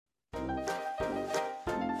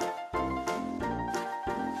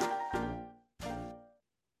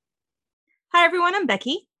everyone, I'm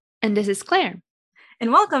Becky. And this is Claire.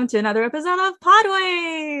 And welcome to another episode of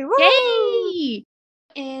Podway! Woo! Yay!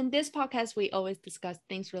 In this podcast, we always discuss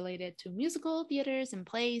things related to musical, theaters, and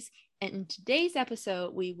plays. And in today's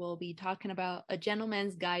episode, we will be talking about A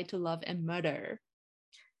Gentleman's Guide to Love and Murder.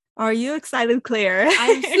 Are you excited, Claire?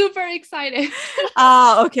 I'm super excited.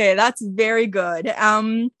 Okay, that's very good.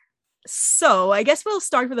 So I guess we'll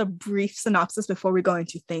start with a brief synopsis before we go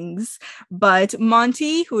into things. But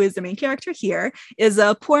Monty, who is the main character here, is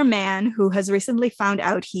a poor man who has recently found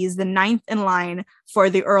out he's the ninth in line for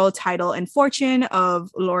the Earl title and fortune of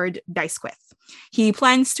Lord Dysquith. He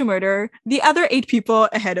plans to murder the other 8 people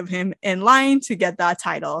ahead of him in line to get that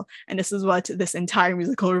title. And this is what this entire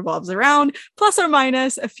musical revolves around, plus or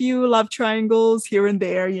minus a few love triangles here and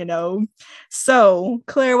there, you know. So,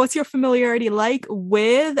 Claire, what's your familiarity like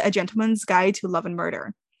with A Gentleman's Guide to Love and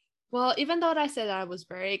Murder? Well, even though I said I was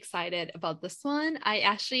very excited about this one, I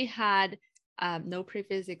actually had no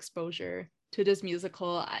previous exposure to this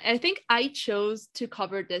musical. I think I chose to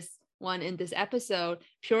cover this one in this episode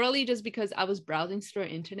purely just because I was browsing through the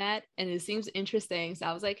internet and it seems interesting. So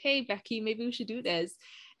I was like, hey, Becky, maybe we should do this.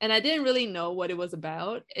 And I didn't really know what it was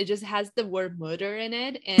about. It just has the word murder in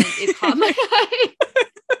it and it caught my eye.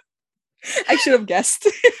 I should have guessed.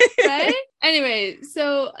 Right? Anyway,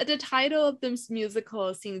 so the title of this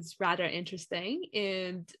musical seems rather interesting,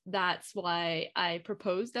 and that's why I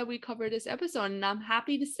proposed that we cover this episode. And I'm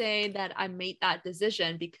happy to say that I made that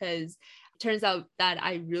decision because it turns out that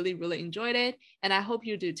I really, really enjoyed it, and I hope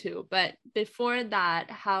you do too. But before that,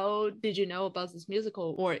 how did you know about this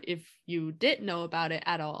musical, or if you did know about it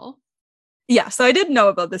at all? Yeah, so I did know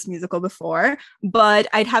about this musical before, but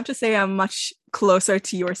I'd have to say I'm much closer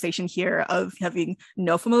to your station here of having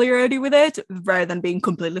no familiarity with it rather than being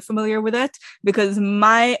completely familiar with it, because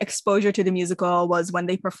my exposure to the musical was when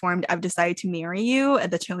they performed I've Decided to Marry You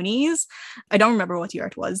at the Tonys. I don't remember what year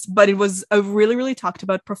it was, but it was a really, really talked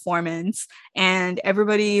about performance, and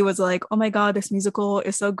everybody was like, oh my God, this musical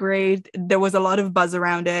is so great. There was a lot of buzz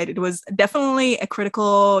around it. It was definitely a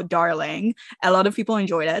critical darling. A lot of people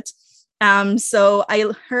enjoyed it. So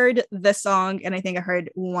I heard this song and I think I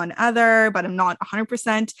heard one other, but I'm not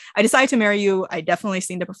 100%. I Decided to Marry You, I definitely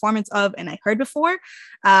seen the performance of and I heard before.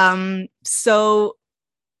 So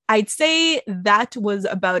I'd say that was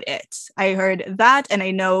about it. I heard that and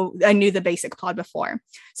I knew the basic plot before.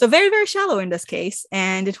 So very, very shallow in this case.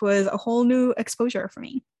 And it was a whole new exposure for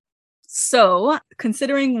me. So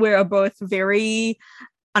considering we're both very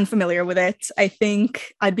unfamiliar with it, I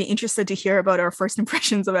think I'd be interested to hear about our first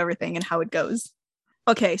impressions of everything and how it goes.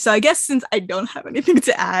 Okay, so I guess since I don't have anything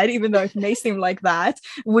to add, even though it may seem like that,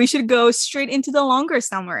 we should go straight into the longer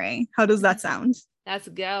summary. How does that sound? Let's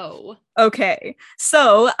go. Okay,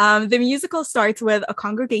 so the musical starts with a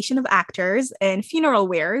congregation of actors in funeral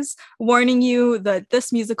wears warning you that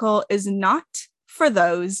this musical is not for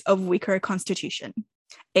those of weaker constitution.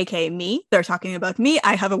 AKA me. They're talking about me.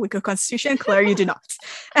 I have a weaker constitution. Claire, you do not.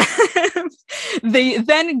 They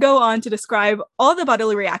then go on to describe all the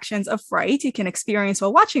bodily reactions of fright you can experience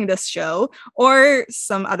while watching this show or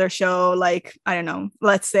some other show like, I don't know,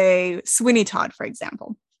 let's say Sweeney Todd, for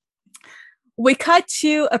example. We cut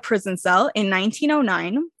to a prison cell in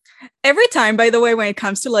 1909. Every time, by the way, when it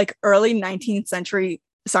comes to like early 20th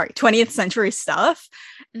century stuff,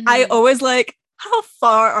 I always like, how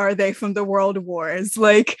far are they from the world wars?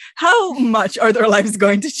 Like, how much are their lives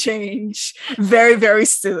going to change very, very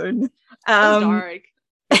soon? So dark.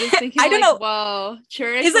 I don't know. Whoa,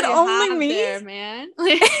 is it only me? There, man?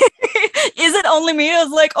 Is it only me? I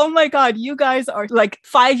was like, oh my God, you guys are like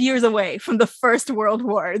 5 years away from the First World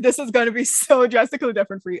War. This is going to be so drastically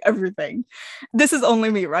different for you, everything. This is only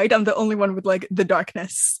me, right? I'm the only one with like the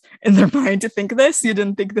darkness in their mind to think this. You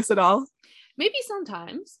didn't think this at all? Maybe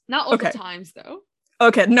sometimes, not all the times though.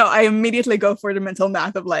 Okay, no, I immediately go for the mental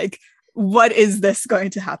math of like, what is this going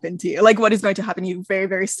to happen to you? Like, what is going to happen to you very,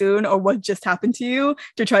 very soon, or what just happened to you,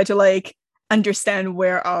 to try to like understand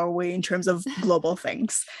where are we in terms of global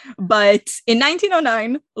things. But in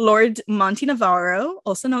 1909, Lord Monty Navarro,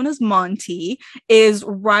 also known as Monty, is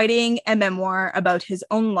writing a memoir about his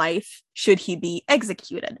own life should he be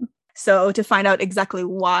executed. So to find out exactly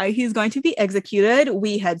why he's going to be executed,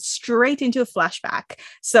 we head straight into a flashback.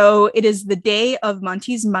 So it is the day of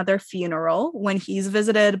Monty's mother's funeral when he's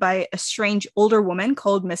visited by a strange older woman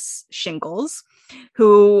called Miss Shingles,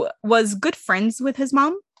 who was good friends with his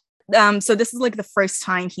mom. So this is like the first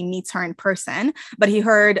time he meets her in person, but he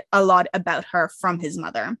heard a lot about her from his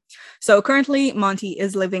mother. So currently, Monty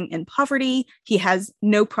is living in poverty. He has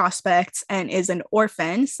no prospects and is an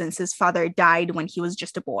orphan since his father died when he was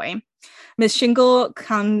just a boy. Miss Shingle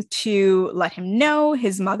comes to let him know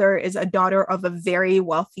his mother is a daughter of a very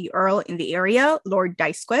wealthy earl in the area, Lord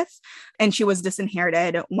Dysquith, and she was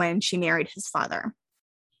disinherited when she married his father.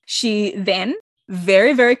 She then,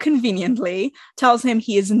 very, very conveniently, tells him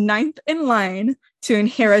he is ninth in line to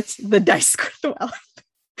inherit the Dysquith wealth.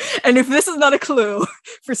 And if this is not a clue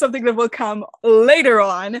for something that will come later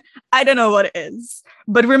on, I don't know what it is.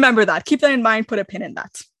 But remember that. Keep that in mind. Put a pin in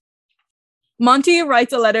that. Monty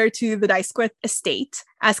writes a letter to the Dysquith estate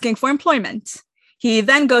asking for employment. He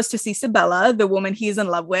then goes to see Sibella, the woman he's in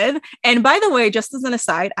love with. And by the way, just as an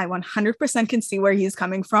aside, I 100% can see where he's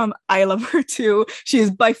coming from. I love her too. She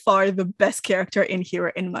is by far the best character in here,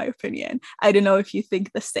 in my opinion. I don't know if you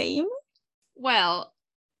think the same. Well,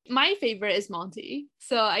 my favorite is Monty.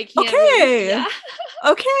 So I can't. Okay. Really, yeah.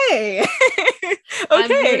 Okay. Okay.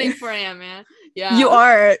 I'm rooting for him, man. Yeah. You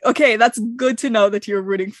are. Okay, that's good to know that you're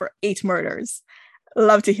rooting for 8 murders.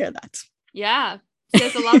 Love to hear that. Yeah.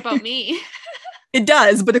 Says a lot about me. It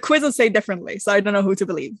does, but the quizzes say differently, so I don't know who to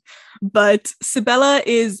believe. But Sibella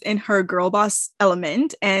is in her girl boss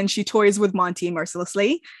element, and she toys with Monty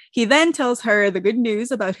mercilessly. He then tells her the good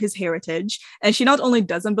news about his heritage, and she not only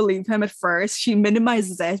doesn't believe him at first, she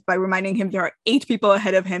minimizes it by reminding him there are 8 people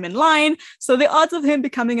ahead of him in line, so the odds of him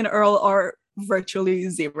becoming an earl are virtually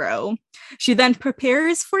 0. She then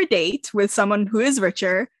prepares for a date with someone who is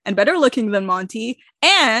richer and better looking than Monty,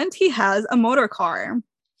 and he has a motor car.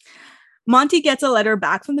 Monty gets a letter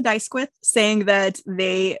back from the Dysquith saying that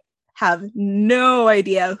they have no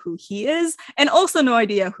idea who he is and also no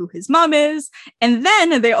idea who his mom is. And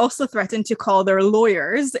then they also threaten to call their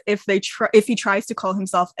lawyers if he tries to call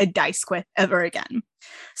himself a Dysquith ever again.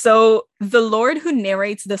 So the lord who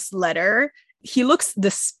narrates this letter, he looks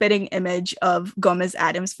the spitting image of Gomez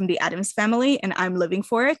Addams from the Addams Family, and I'm living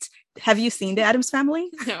for it. Have you seen the Addams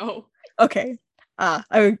Family? No. Okay.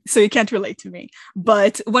 So you can't relate to me.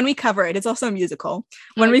 But when we cover it, it's also a musical.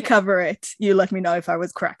 When we cover it, you let me know if I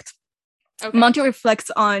was correct. Okay. Monty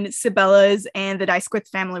reflects on Sibella's and the Dysquith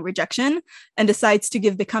family rejection and decides to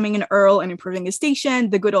give becoming an earl and improving his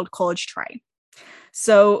station the good old college try.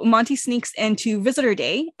 So Monty sneaks into Visitor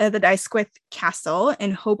Day at the Dysquith Castle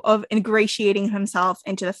in hope of ingratiating himself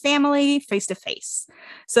into the family face to face.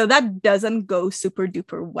 So that doesn't go super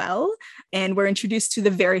duper well. And we're introduced to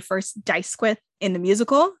the very first Dysquith in the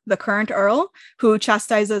musical, the current Earl, who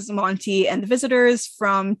chastises Monty and the visitors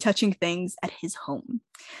from touching things at his home.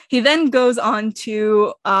 He then goes on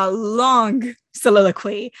to a long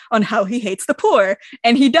soliloquy on how he hates the poor.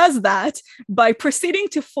 And he does that by proceeding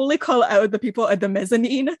to fully call out the people at the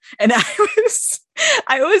mezzanine. And I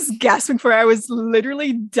was gasping for it. I was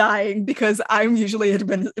literally dying because I'm usually at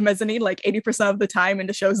mezzanine like 80% of the time in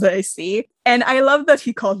the shows that I see. And I love that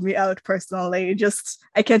he called me out personally.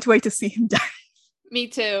 I can't wait to see him die. Me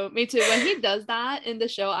too. When he does that in the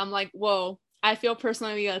show, I'm like, whoa, I feel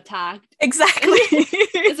personally attacked. Exactly.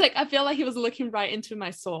 It's like, I feel like he was looking right into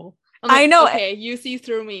my soul. Like, I know. Okay, you see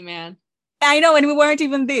through me, man. I know, and we weren't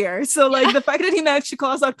even there. So, like, the fact that he managed to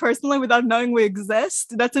call us out personally without knowing we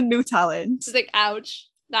exist, that's a new talent. It's like, ouch,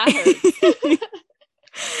 that hurts.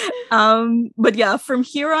 But yeah, from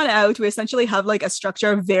here on out, we essentially have like a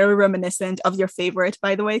structure very reminiscent of your favorite,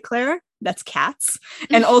 by the way, Claire. That's Cats.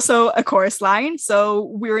 And also a chorus line.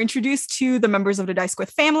 So we're introduced to the members of the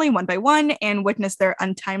Dysquith family one by one and witness their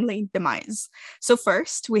untimely demise. So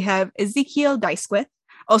first, we have Ezekiel Dysquith,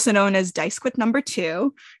 also known as Dysquith number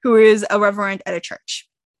 2, who is a reverend at a church.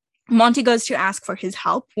 Monty goes to ask for his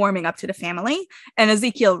help warming up to the family, and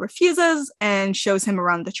Ezekiel refuses and shows him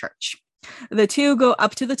around the church. The two go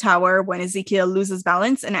up to the tower when Ezekiel loses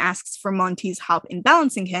balance and asks for Monty's help in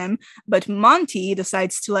balancing him, but Monty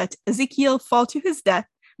decides to let Ezekiel fall to his death,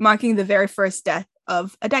 marking the very first death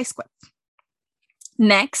of a Dysquith.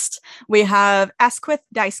 Next, we have Asquith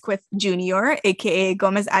Dysquith Jr., aka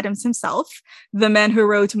Gomez Addams himself, the man who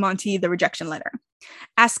wrote Monty the rejection letter.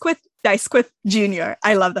 Asquith Dysquith Jr.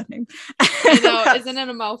 I love that name. I know, isn't it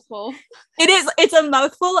a mouthful? It is. It's a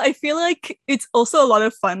mouthful. I feel like it's also a lot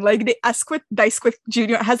of fun. Like the Asquith Dysquith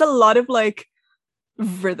Jr. has a lot of like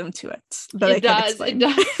rhythm to it. It does.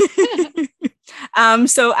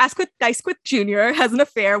 So Asquith Dysquith Jr. has an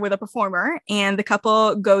affair with a performer, and the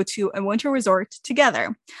couple go to a winter resort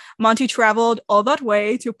together. Monty traveled all that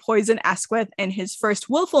way to poison Asquith in his first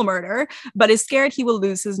willful murder, but is scared he will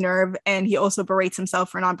lose his nerve, and he also berates himself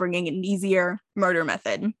for not bringing an easier murder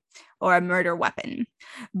method. or a murder weapon.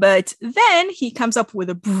 But then he comes up with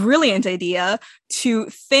a brilliant idea to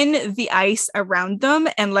thin the ice around them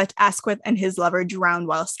and let Asquith and his lover drown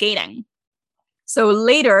while skating. So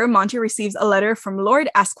later, Monty receives a letter from Lord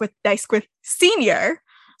Asquith Dysquith Sr.,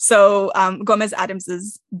 so Gomez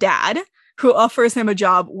Adams's dad, who offers him a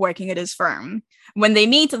job working at his firm. When they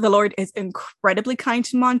meet, the Lord is incredibly kind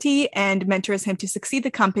to Monty and mentors him to succeed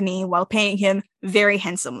the company while paying him very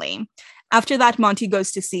handsomely. After that, Monty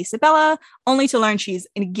goes to see Isabella, only to learn she's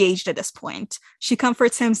engaged at this point. She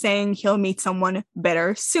comforts him, saying he'll meet someone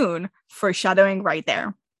better soon, foreshadowing right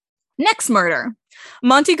there. Next murder.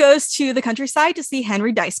 Monty goes to the countryside to see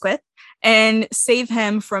Henry Dysquith and save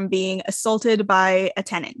him from being assaulted by a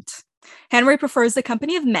tenant. Henry prefers the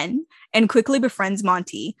company of men and quickly befriends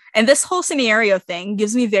Monty. And this whole scenario thing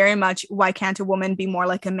gives me very much Why Can't a Woman Be More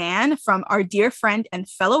Like a Man from our dear friend and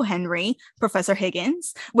fellow Henry, Professor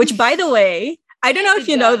Higgins, which, by the way, I don't know if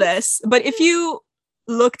you know this, but if you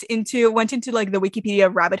went into like the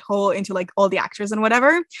Wikipedia rabbit hole into like all the actors and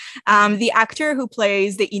whatever, the actor who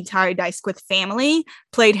plays the entire Dysquith family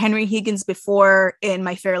played Henry Higgins before in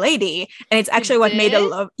My Fair Lady, and it's actually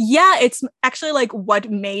it's actually like what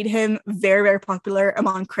made him very, very popular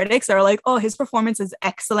among critics. They're like, oh, his performance is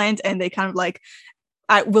excellent, and they kind of like,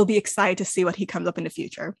 I will be excited to see what he comes up in the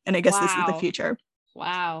future, and I guess this is the future.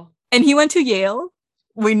 Wow. And he went to Yale.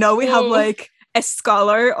 We know we have like a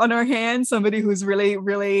scholar on our hands, somebody who's really,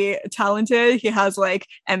 really talented. He has like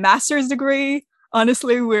a master's degree.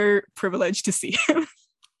 Honestly, we're privileged to see him.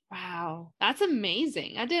 Wow, that's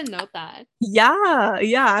amazing. I didn't know that. Yeah.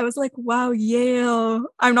 I was like, wow, Yale,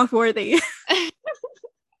 I'm not worthy.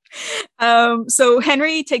 So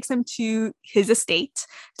Henry takes him to his estate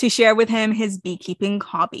to share with him his beekeeping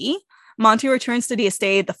hobby. Monty returns to the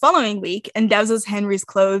estate the following week and douses Henry's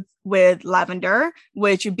clothes with lavender,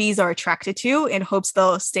 which bees are attracted to, in hopes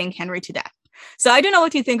they'll sting Henry to death. So I don't know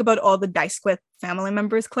what you think about all the Dysquith family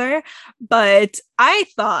members, Claire, but I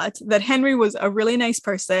thought that Henry was a really nice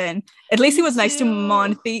person. At least he was nice to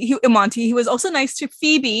Monty. He was also nice to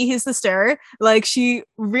Phoebe, his sister. Like, she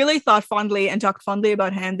really thought fondly and talked fondly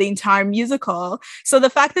about him the entire musical. So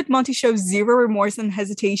the fact that Monty shows zero remorse and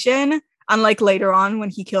hesitation, unlike later on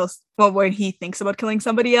when when he thinks about killing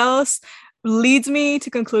somebody else, leads me to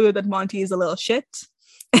conclude that Monty is a little shit.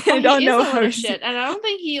 I don't know how shit, and I don't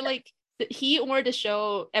think he or the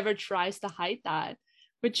show ever tries to hide that,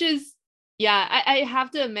 which is, I have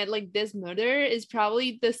to admit, like, this murder is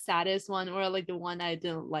probably the saddest one, or like the one I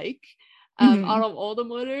didn't like out of all the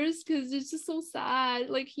murders, because it's just so sad.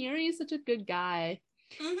 Like, Henry is such a good guy.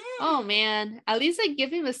 Oh man, at least I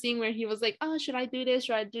give him a scene where he was like, oh, should I do this,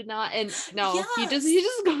 should I do not? And no, he just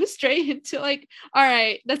goes straight into like, all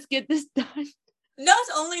right, let's get this done. Not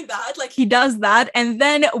only that, like, he does that, and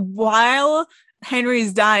then while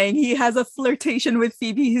Henry's dying, he has a flirtation with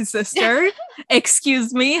Phoebe, his sister.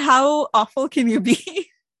 Excuse me, how awful can you be?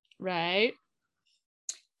 Right.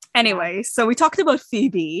 Anyway, so we talked about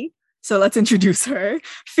Phoebe, so let's introduce her.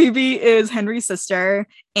 Phoebe is Henry's sister,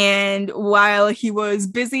 and while he was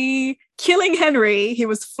busy killing Henry, he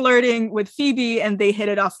was flirting with Phoebe, and they hit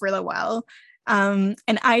it off really well. And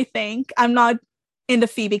I think, I'm not in the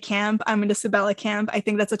Phoebe camp, I'm in the Isabella camp. I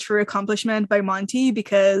think that's a true accomplishment by Monty,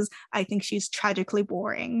 because I think she's tragically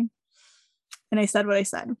boring. And I said what I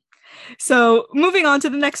said. So moving on to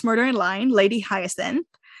the next murder in line, Lady Hyacinth.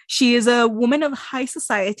 She is a woman of high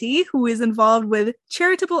society who is involved with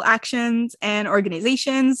charitable actions and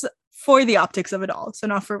organizations for the optics of it all, so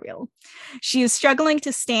not for real. She is struggling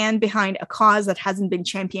to stand behind a cause that hasn't been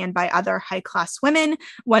championed by other high-class women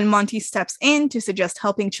when Monty steps in to suggest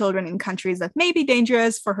helping children in countries that may be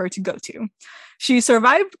dangerous for her to go to. She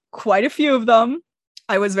survived quite a few of them.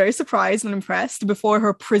 I was very surprised and impressed before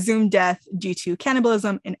her presumed death due to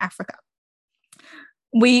cannibalism in Africa.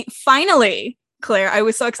 We finally, Claire, I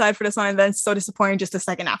was so excited for this one and then so disappointed just a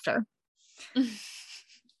second after.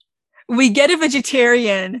 We get a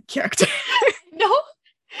vegetarian character. No,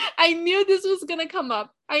 I knew this was gonna come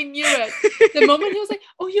up. I knew it. The moment he was like,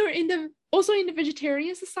 oh, you're also in the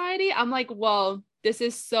vegetarian society, I'm like, well, this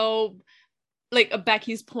is so like a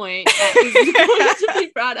Becky's point that this is going to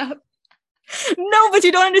be brought up. No, but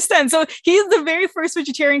you don't understand. So he's the very first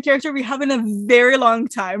vegetarian character we have in a very long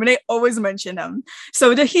time, and I always mention him.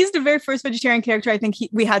 So he's the very first vegetarian character I think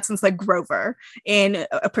we had since like Grover in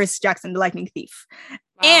Percy Jackson, the Lightning Thief. Wow.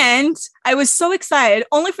 And I was so excited,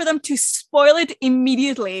 only for them to spoil it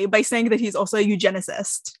immediately by saying that he's also a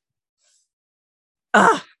eugenicist.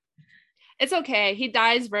 It's okay. He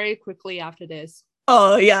dies very quickly after this.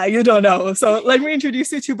 Oh, yeah, you don't know. So let me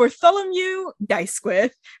introduce you to Bartholomew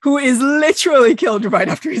Dysquith, who is literally killed right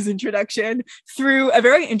after his introduction through a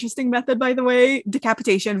very interesting method, by the way,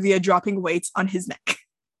 decapitation via dropping weights on his neck.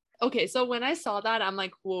 Okay, so when I saw that, I'm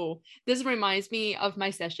like, whoa, this reminds me of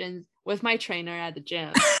my sessions with my trainer at the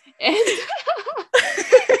gym. And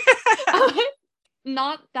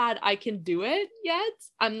not that I can do it yet.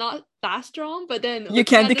 I'm not that strong, but then you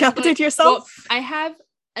can't decapitate yourself? Well, I have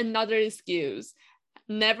another excuse.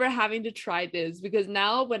 Never having to try this, because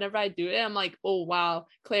now whenever I do it, I'm like, oh wow,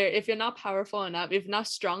 Claire, if you're not powerful enough, if not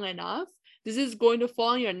strong enough, this is going to fall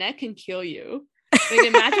on your neck and kill you. Like,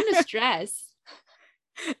 imagine the stress.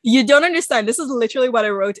 You don't understand. This is literally what I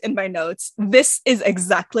wrote in my notes. This is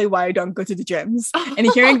exactly why I don't go to the gyms.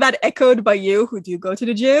 And hearing that echoed by you who do go to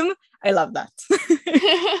the gym, I love that.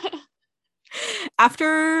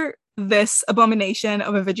 After this abomination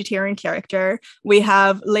of a vegetarian character, we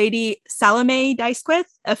have Lady Salome Dysquith,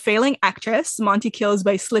 a failing actress Monty kills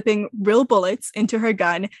by slipping real bullets into her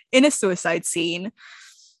gun in a suicide scene.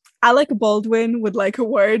 Alec Baldwin would like a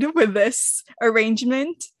word with this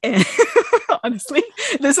arrangement. And honestly,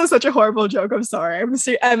 this was such a horrible joke. I'm sorry.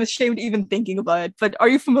 I'm ashamed even thinking about it. But are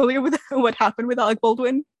you familiar with what happened with Alec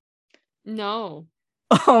Baldwin? No.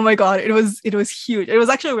 Oh my god, it was huge. It was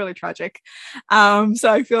actually really tragic. So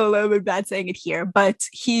I feel a little bit bad saying it here, but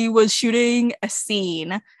he was shooting a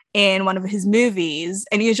scene in one of his movies,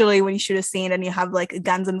 and usually when you shoot a scene and you have like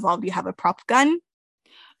guns involved, you have a prop gun.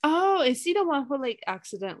 Oh, is he the one who like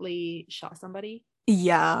accidentally shot somebody?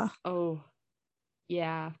 Yeah. Oh,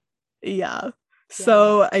 yeah.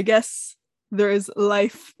 So I guess there's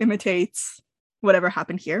life imitates whatever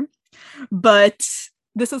happened here, but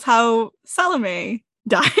this is how Salome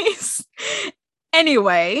dies.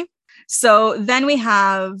 Anyway, so then we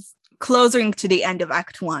have, closing to the end of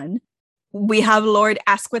Act 1, we have Lord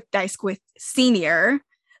Asquith Dysquith Sr.,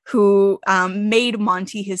 who made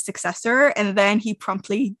Monty his successor, and then he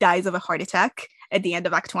promptly dies of a heart attack at the end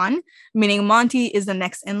of Act 1, meaning Monty is the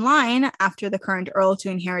next in line after the current Earl to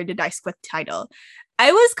inherit the Dysquith title.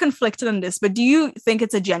 I was conflicted on this, but do you think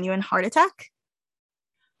it's a genuine heart attack?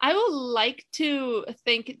 I would like to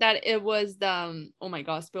think that it was the, oh my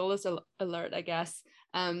gosh, spoilers alert, I guess.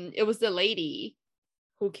 It was the lady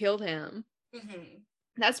who killed him. Mm-hmm.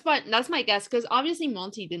 That's my guess, because obviously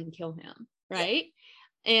Monty didn't kill him, right? Yeah.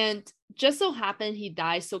 And just so happened he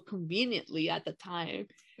died so conveniently at the time.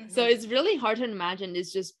 Mm-hmm. So it's really hard to imagine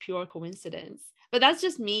it's just pure coincidence. But that's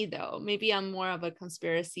just me, though. Maybe I'm more of a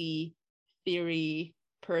conspiracy theory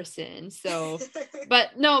person. So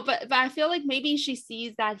but I feel like maybe she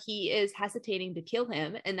sees that he is hesitating to kill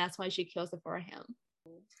him, and that's why she kills it for him.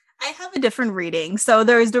 I have a different reading. So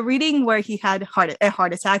there is the reading where he had a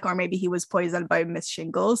heart attack, or maybe he was poisoned by Miss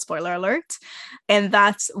Shingle, spoiler alert. And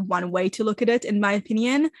that's one way to look at it, in my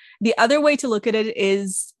opinion. The other way to look at it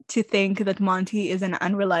is to think that Monty is an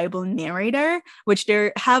unreliable narrator, which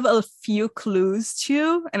there have a few clues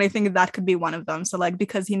to, and I think that could be one of them. So like,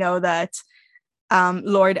 because you know that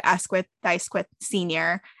Lord Asquith Dysquith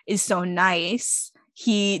Sr. is so nice,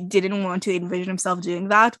 he didn't want to envision himself doing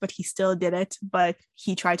that, but he still did it, but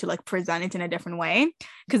he tried to like present it in a different way,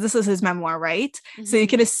 because this is his memoir, right? Mm-hmm. So you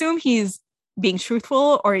can assume he's being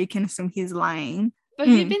truthful, or you can assume he's lying. But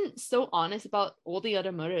he's been so honest about all the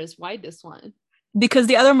other murders. Why this one? Because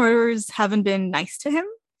the other murderers haven't been nice to him,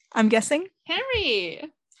 I'm guessing.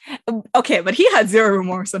 Henry! Okay, but he had zero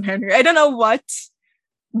remorse on Henry. I don't know what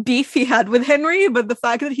beef he had with Henry, but the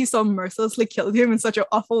fact that he so mercilessly killed him in such an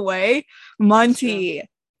awful way, Monty,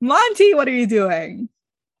 what are you doing?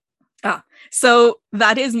 So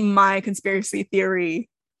that is my conspiracy theory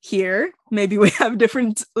here. Maybe we have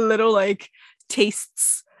different little like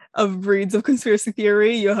tastes of breeds of conspiracy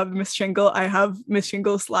theory. You have Miss Shingle, I have Miss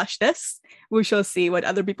Shingle / this. We shall see what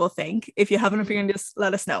other people think. If you have an opinion, just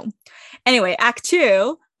let us know. Anyway, Act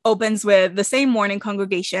 2 opens with the same morning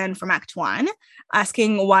congregation from Act 1,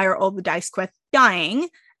 asking why are all the Dysquith dying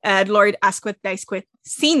at Lord Asquith Dysquith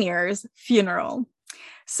Sr.'s funeral.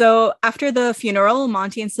 So after the funeral,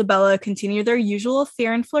 Monty and Sabella continue their usual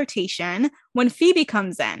affair and flirtation when Phoebe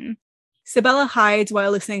comes in. Sabella hides while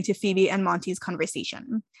listening to Phoebe and Monty's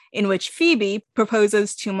conversation, in which Phoebe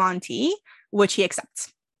proposes to Monty, which he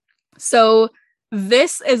accepts. So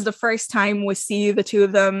this is the first time we see the two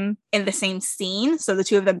of them in the same scene. So the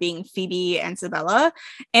two of them being Phoebe and Sabella.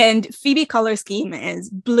 And Phoebe's color scheme is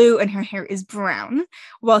blue and her hair is brown,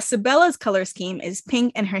 while Sabella's color scheme is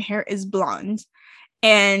pink and her hair is blonde.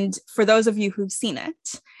 And for those of you who've seen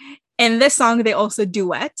it, in this song, they also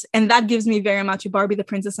duet. And that gives me very much a Barbie the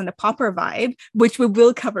Princess and the Pauper vibe, which we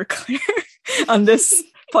will cover, Claire, on this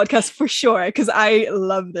podcast for sure, because I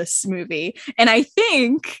love this movie. And I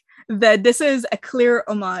think that this is a clear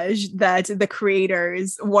homage that the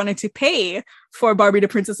creators wanted to pay for Barbie the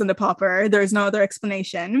Princess and the Pauper. There's no other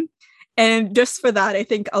explanation. And just for that, I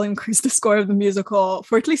think I'll increase the score of the musical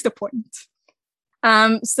for at least a point.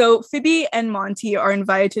 So Phoebe and Monty are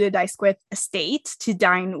invited to the Dysquith estate to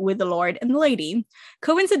dine with the Lord and the Lady.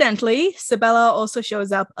 Coincidentally, Sabella also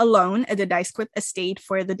shows up alone at the Dysquith estate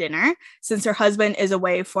for the dinner, since her husband is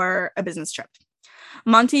away for a business trip.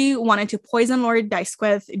 Monty wanted to poison Lord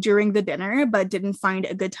Dysquith during the dinner, but didn't find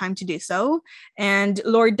a good time to do so. And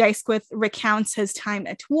Lord Dysquith recounts his time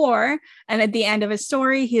at war, and at the end of his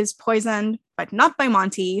story, he is poisoned, but not by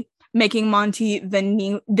Monty, making Monty the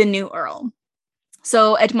new Earl.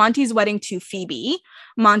 So at Monty's wedding to Phoebe,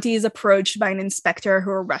 Monty is approached by an inspector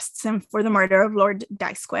who arrests him for the murder of Lord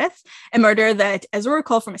Dysquith, a murder that, as we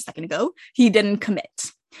recall from a second ago, he didn't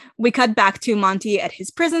commit. We cut back to Monty at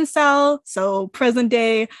his prison cell, so present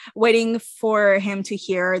day, waiting for him to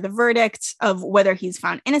hear the verdict of whether he's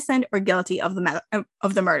found innocent or guilty of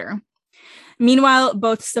the murder. Meanwhile,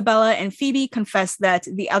 both Sabella and Phoebe confess that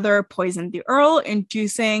the other poisoned the Earl,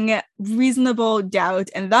 inducing reasonable doubt,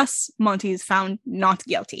 and thus Monty is found not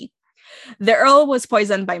guilty. The Earl was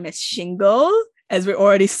poisoned by Miss Shingle, as we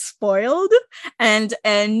already spoiled, and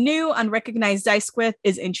a new unrecognized Dysquith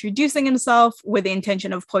is introducing himself with the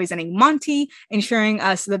intention of poisoning Monty, ensuring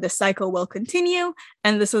us that the cycle will continue,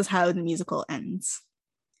 and this is how the musical ends.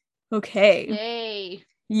 Okay.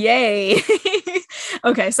 Yay.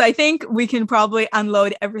 Okay, so I think we can probably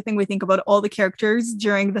unload everything we think about all the characters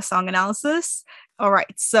during the song analysis. All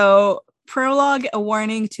right, so prologue, a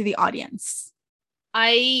warning to the audience.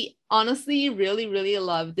 I honestly really, really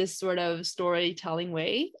love this sort of storytelling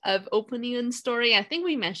way of opening a story. I think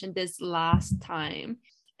we mentioned this last time,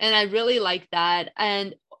 and I really like that.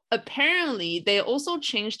 And apparently they also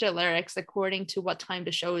changed the lyrics according to what time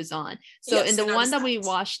the show is on. So yes, in the one that we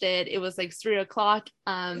watched it was like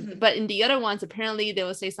 3:00. But in the other ones, apparently they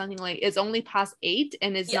will say something like it's only past 8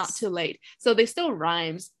 and it's not too late. So they still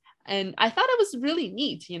rhymes. And I thought it was really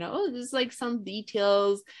neat, there's like some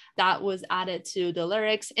details that was added to the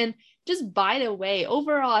lyrics. And just by the way,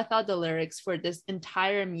 overall, I thought the lyrics for this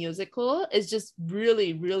entire musical is just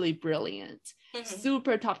really, really brilliant.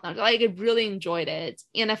 Super top notch. Like, I really enjoyed it.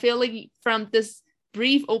 And I feel like from this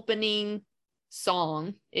brief opening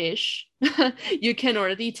song-ish, you can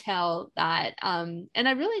already tell that. And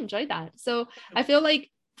I really enjoyed that. So I feel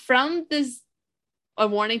like from this A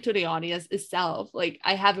Warning to the Audience itself, like,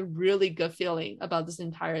 I have a really good feeling about this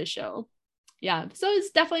entire show. Yeah, so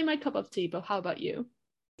it's definitely my cup of tea. But how about you?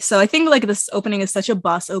 So I think like this opening is such a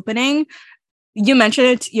boss opening. You mentioned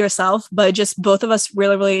it yourself, but just both of us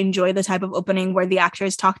really, really enjoy the type of opening where the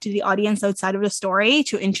actors talk to the audience outside of the story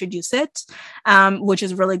to introduce it, which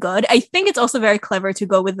is really good. I think it's also very clever to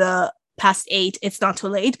go with the past 8, it's not too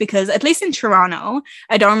late, because at least in Toronto,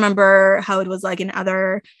 I don't remember how it was like in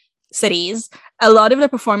other cities, a lot of the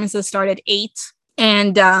performances start at 8,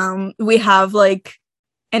 and we have like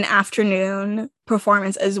an afternoon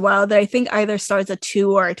performance as well that I think either starts at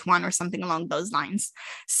 2 or at 1 or something along those lines.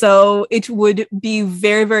 So it would be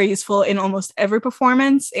very, very useful in almost every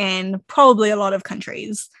performance in probably a lot of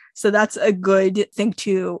countries. So that's a good thing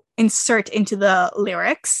to insert into the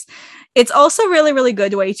lyrics. It's also really, really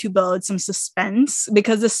good way to build some suspense,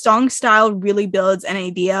 because the song style really builds an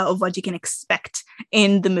idea of what you can expect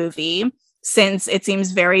in the movie. Since it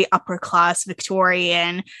seems very upper class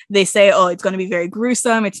Victorian, they say, oh, it's going to be very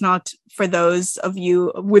gruesome. It's not for those of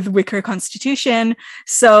you with weaker constitution.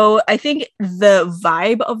 So I think the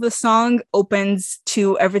vibe of the song opens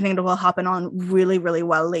to everything that will happen on really, really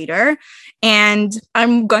well later. And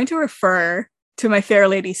I'm going to refer to My Fair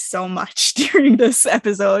Lady so much during this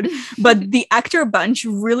episode, but the actor bunch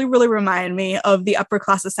really, really remind me of the upper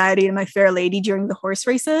class society in My Fair Lady during the horse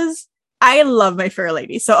races. I love My Fair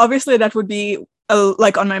Lady, so obviously that would be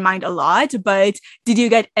like on my mind a lot. But did you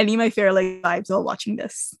get any My Fair Lady vibes while watching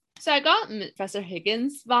this? So I got Professor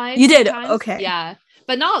Higgins vibes. You did? Sometimes. Okay. Yeah,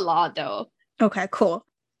 but not a lot though. Okay, cool.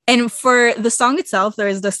 And for the song itself, there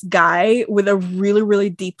is this guy with a really, really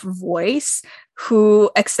deep voice who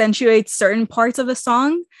accentuates certain parts of the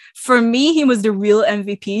song. For me, he was the real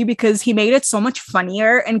MVP because he made it so much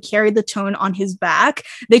funnier and carried the tone on his back.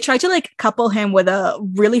 They tried to like couple him with a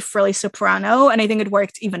really frilly soprano, and I think it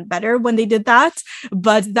worked even better when they did that.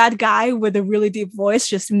 But that guy with a really deep voice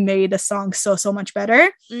just made the song so, so much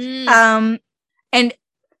better. And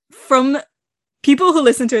from people who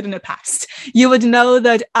listened to it in the past, you would know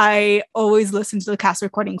that I always listen to the cast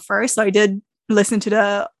recording first. So I did listen to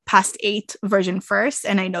the past 8 version first,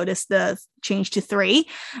 and I noticed the change to 3.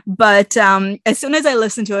 But as soon as I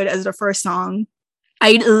listened to it as the first song,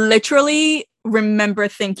 I literally remember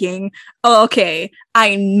thinking, oh, okay,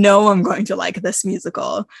 I know I'm going to like this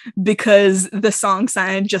musical because the song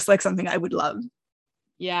sounded just like something I would love.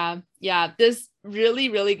 Yeah. This really,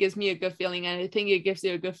 really gives me a good feeling. And I think it gives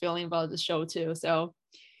you a good feeling about the show too. So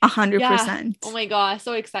 100%. Oh my God,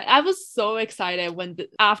 so excited. I was so excited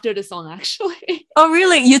after the song, actually. Oh,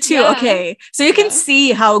 really? You too? Yeah. Okay. So you can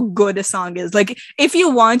see how good a song is. Like, if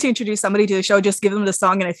you want to introduce somebody to the show, just give them the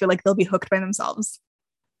song and I feel like they'll be hooked by themselves.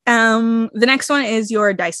 The next one is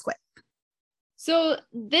your Dice Quit. So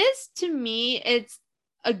this, to me, it's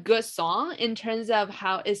a good song in terms of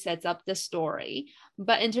how it sets up the story.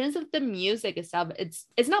 But in terms of the music itself, it's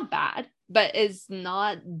not bad, but it's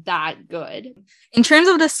not that good. In terms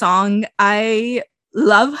of the song, I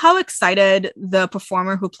love how excited the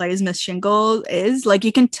performer who plays Miss Shingle is. Like,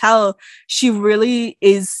 you can tell she really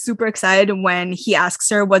is super excited when he asks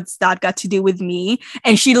her, what's that got to do with me?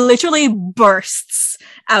 And she literally bursts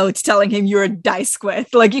out telling him, you're a Dice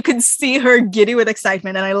Quit. Like, you can see her giddy with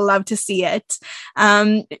excitement, and I love to see it.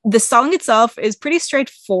 The song itself is pretty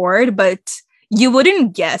straightforward, but you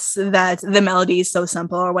wouldn't guess that the melody is so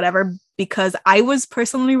simple or whatever, because I was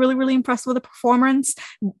personally really, really impressed with the performance.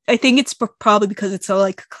 I think it's probably because it's so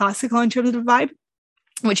like classical in terms of the vibe,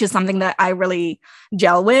 which is something that I really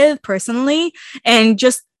gel with personally. And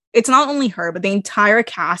just, it's not only her, but the entire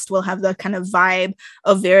cast will have that kind of vibe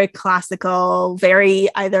of very classical, very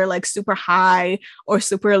either like super high or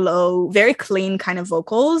super low, very clean kind of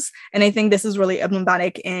vocals. And I think this is really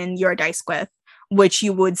emblematic in Your Dice Quit, which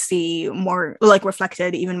you would see more like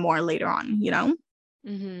reflected even more later on, you know?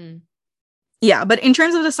 Mm-hmm. Yeah, but in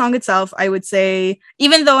terms of the song itself, I would say,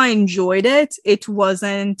 even though I enjoyed it, it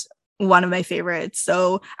wasn't one of my favorites.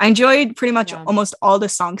 So I enjoyed pretty much almost all the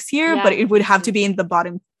songs here, but it would have to be in the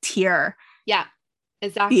bottom tier. Yeah,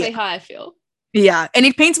 exactly how I feel. Yeah, and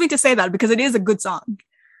it pains me to say that because it is a good song.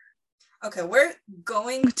 Okay, we're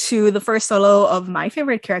going to the first solo of my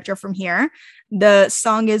favorite character from here. The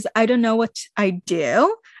song is I Don't Know What I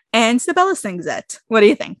Do, and Sibella sings it. What do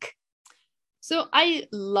you think? So I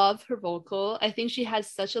love her vocal. I think she has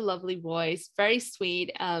such a lovely voice, very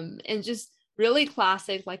sweet, and just really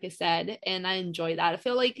classic, like I said, and I enjoy that. I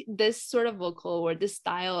feel like this sort of vocal or this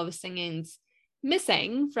style of singing's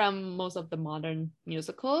missing from most of the modern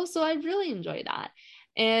musicals, so I really enjoy that.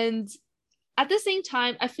 And at the same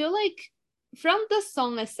time, I feel like from the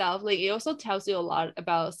song itself, like it also tells you a lot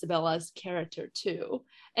about Sibella's character too.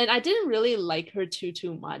 And I didn't really like her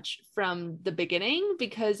too much from the beginning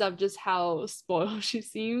because of just how spoiled she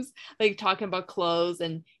seems, like talking about clothes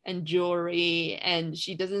and jewelry, and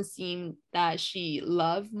she doesn't seem that she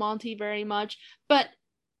loved Monty very much. But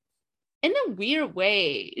in a weird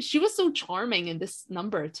way, she was so charming in this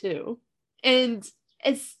number too. And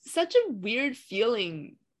it's such a weird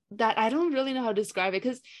feeling that I don't really know how to describe it,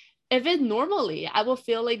 because if it normally, I will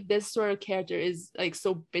feel like this sort of character is like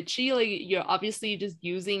so bitchy, like you're obviously just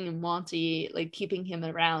using Monty, like keeping him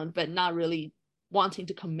around, but not really wanting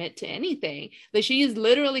to commit to anything. Like she is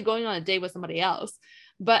literally going on a date with somebody else,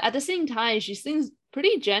 but at the same time, she seems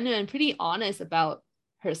pretty genuine, pretty honest about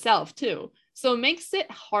herself too. So it makes it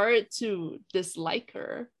hard to dislike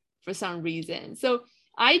her for some reason. So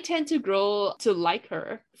I tend to grow to like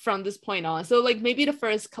her from this point on. So like maybe the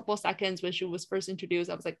first couple seconds when she was first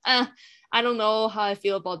introduced, I was like, I don't know how I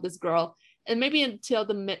feel about this girl. And maybe until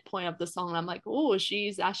the midpoint of the song, I'm like, oh,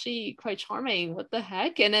 she's actually quite charming. What the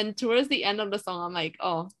heck? And then towards the end of the song, I'm like,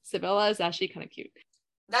 oh, Sibella is actually kind of cute.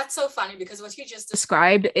 That's so funny because what you just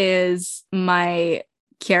described is my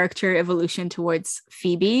character evolution towards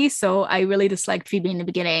Phoebe. So I really disliked Phoebe in the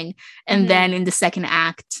beginning. And then in the second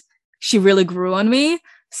act, she really grew on me.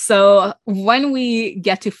 So when we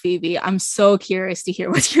get to Phoebe, I'm so curious to hear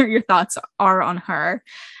what your thoughts are on her.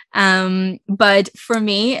 But for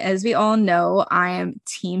me, as we all know, I am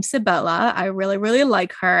Team Sibella. I really, really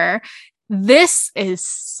like her. This is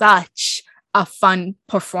such a fun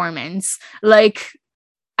performance. Like,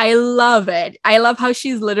 I love it. I love how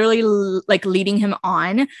she's literally like leading him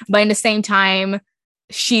on, but in the same time,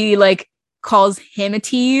 she like calls him a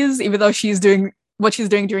tease, even though she's doing what she's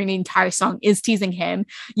doing during the entire song is teasing him.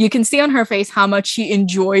 You can see on her face how much she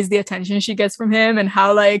enjoys the attention she gets from him, and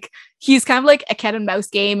how like he's kind of like a cat and mouse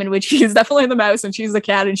game in which he's definitely the mouse and she's the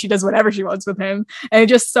cat and she does whatever she wants with him. And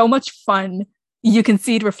it's just so much fun. You can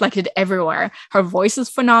see it reflected everywhere. Her voice is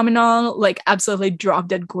phenomenal, like absolutely drop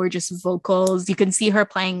dead gorgeous vocals. You can see her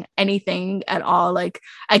playing anything at all. Like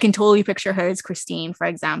I can totally picture her as Christine, for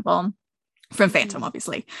example, from Phantom,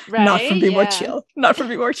 obviously, right? Not from Be More Chill. Not from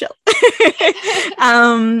Be More Chill.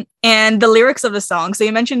 And the lyrics of the song. So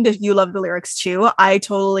you mentioned if you love the lyrics too. I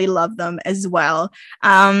totally love them as well.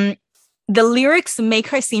 The lyrics make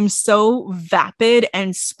her seem so vapid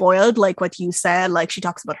and spoiled, like what you said. Like she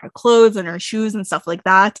talks about her clothes and her shoes and stuff like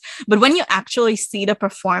that. But when you actually see the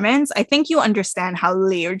performance, I think you understand how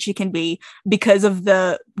layered she can be because of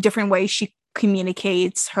the different ways she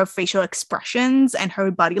communicates her facial expressions and her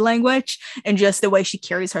body language and just the way she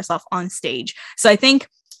carries herself on stage. So I think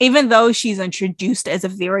even though she's introduced as a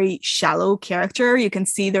very shallow character, you can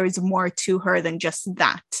see there's more to her than just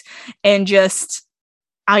that. And just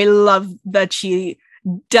I love that she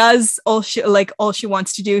does all she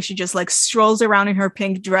wants to do. She just like strolls around in her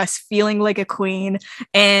pink dress feeling like a queen.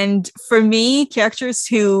 And for me, characters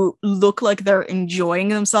who look like they're enjoying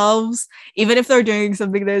themselves, even if they're doing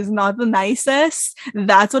something that is not the nicest,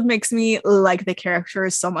 that's what makes me like the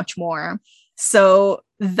characters so much more. So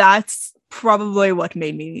that's probably what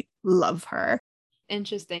made me love her.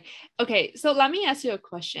 Interesting. Okay, so let me ask you a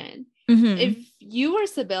question. Mm-hmm. If you were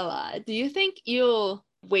Sibella, do you think you'll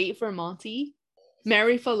wait for Monty,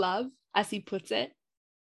 marry for love, as he puts it?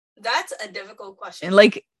 That's a difficult question.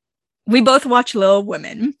 Like, we both watch Little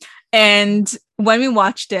Women, and when we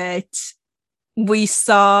watched it, we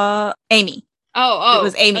saw Amy. It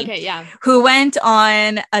was Amy. Okay, yeah. Who went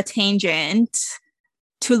on a tangent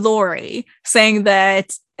to Laurie, saying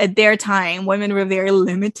that at their time, women were very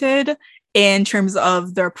limited in terms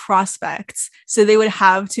of their prospects. So they would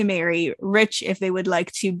have to marry rich if they would like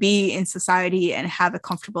to be in society and have a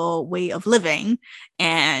comfortable way of living.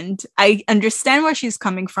 And I understand where she's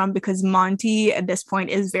coming from because Monty at this point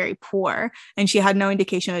is very poor and she had no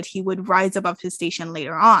indication that he would rise above his station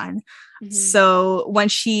later on. Mm-hmm. So when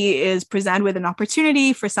she is presented with an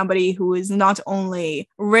opportunity for somebody who is not only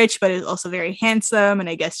rich, but is also very handsome and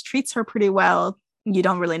I guess treats her pretty well, you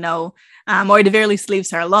don't really know, or at the very least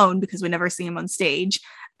leaves her alone because we never see him on stage.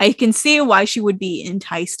 I can see why she would be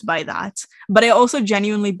enticed by that, but I also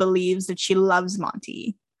genuinely believes that she loves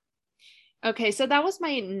Monty. Okay, so that was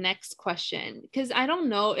my next question, because I don't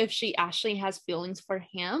know if she actually has feelings for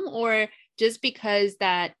him or just because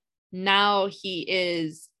that now he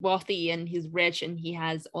is wealthy and he's rich and he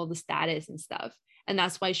has all the status and stuff, and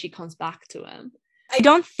that's why she comes back to him. I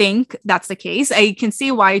don't think that's the case. I can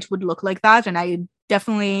see why it would look like that. And I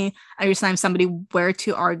definitely understand if somebody were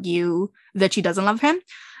to argue that she doesn't love him.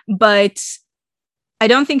 But I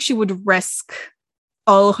don't think she would risk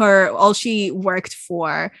all she worked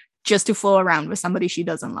for just to fool around with somebody she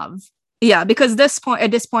doesn't love. Yeah, because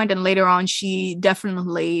at this point and later on, she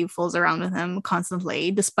definitely fools around with him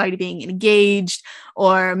constantly, despite being engaged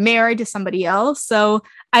or married to somebody else. So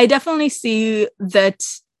I definitely see that.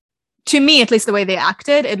 To me, at least the way they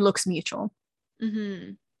acted, it looks mutual.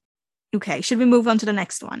 Mm-hmm. Okay, should we move on to the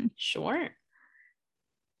next one? Sure.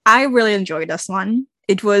 I really enjoyed this one.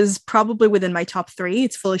 It was probably within my top 3.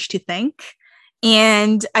 It's Foolish to Think.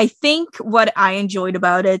 And I think what I enjoyed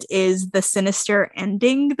about it is the sinister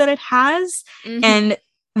ending that it has. Mm-hmm. And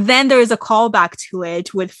then there is a callback to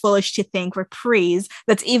it with Foolish to Think reprise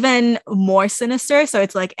that's even more sinister. So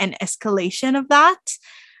it's like an escalation of that.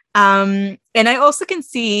 And I also can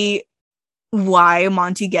see why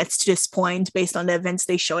Monty gets to this point based on the events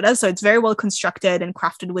they showed us. So it's very well constructed and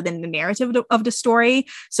crafted within the narrative of the story.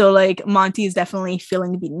 So like Monty is definitely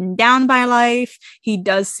feeling beaten down by life. He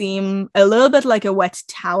does seem a little bit like a wet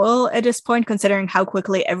towel at this point, considering how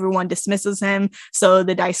quickly everyone dismisses him. So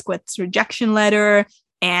the Dice Quit's rejection letter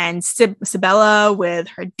and Sibella with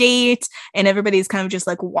her date, and everybody's kind of just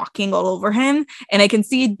like walking all over him. And I can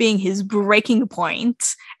see it being his breaking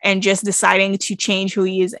point and just deciding to change who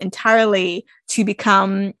he is entirely to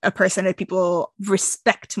become a person that people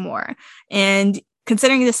respect more. And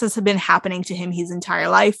considering this has been happening to him his entire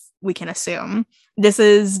life, we can assume this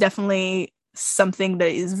is definitely something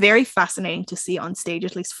that is very fascinating to see on stage,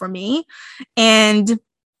 at least for me. And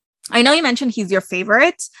I know you mentioned he's your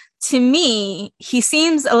favorite. To me, he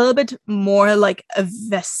seems a little bit more like a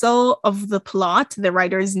vessel of the plot. The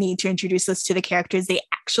writers need to introduce us to the characters they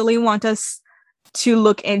actually want us to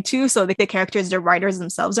look into. So the characters the writers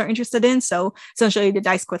themselves are interested in. So essentially the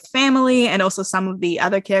Dice Quith family and also some of the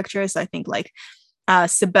other characters, I think like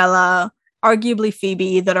Sibella, arguably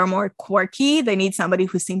Phoebe, that are more quirky. They need somebody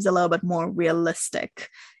who seems a little bit more realistic,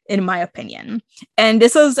 in my opinion. And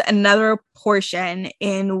this is another portion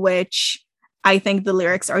in which I think the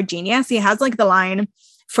lyrics are genius. He has like the line,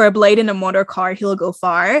 "For a blade in a motor car, he'll go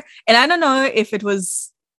far." And I don't know if it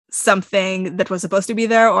was something that was supposed to be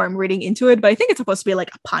there or I'm reading into it, but I think it's supposed to be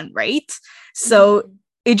like a pun, right? So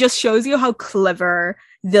it just shows you how clever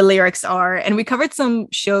the lyrics are. And we covered some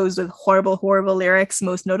shows with horrible, horrible lyrics,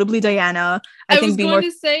 most notably Diana. I was think Be going More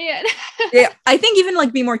to say it. Yeah, I think even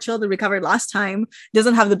like Be More Chill that we covered last time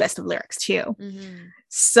doesn't have the best of lyrics too.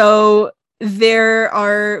 So there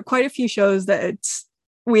are quite a few shows that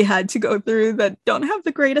we had to go through that don't have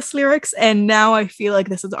the greatest lyrics, and now I feel like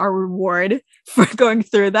this is our reward for going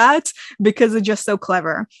through that because it's just so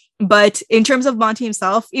clever. But in terms of Monty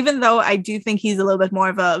himself, even though I do think he's a little bit more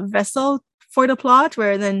of a vessel for the plot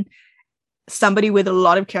rather than somebody with a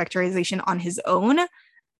lot of characterization on his own,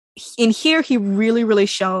 in here he really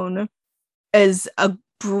shown as a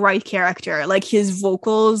bright character. Like his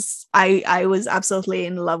vocals, I was absolutely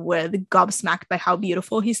in love with, gobsmacked by how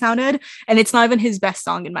beautiful he sounded, and it's not even his best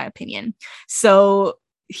song in my opinion. So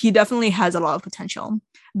he definitely has a lot of potential.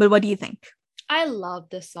 But what do you think? I love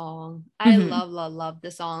the song. I love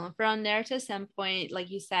the song. From a narrative standpoint, like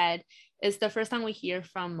you said, it's the first time we hear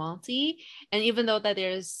from Monty. And even though that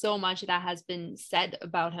there's so much that has been said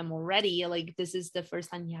about him already, like this is the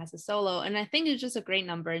first time he has a solo. And I think it's just a great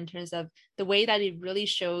number in terms of the way that it really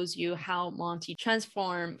shows you how Monty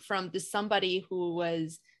transformed from this somebody who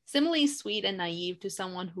was similarly sweet and naive to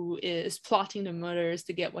someone who is plotting the murders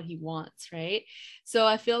to get what he wants, right? So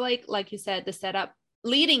I feel like you said, the setup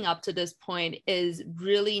leading up to this point is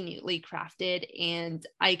really neatly crafted, and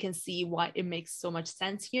I can see why it makes so much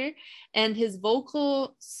sense here. And his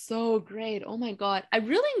vocal, so great. Oh my god, I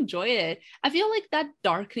really enjoy it. I feel like that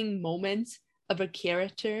darkening moment of a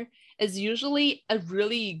character is usually a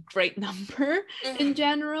really great number in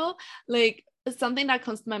general. Like something that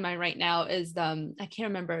comes to my mind right now is I can't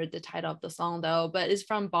remember the title of the song though, but it's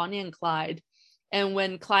from Bonnie and Clyde. And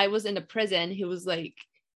when Clyde was in the prison, he was like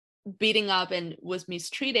beating up and was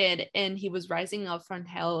mistreated, and he was rising up from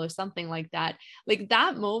hell or something like that. Like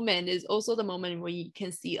that moment is also the moment where you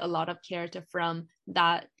can see a lot of character from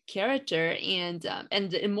that character and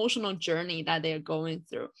the emotional journey that they're going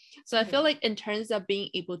through. So I feel like in terms of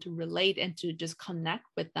being able to relate and to just connect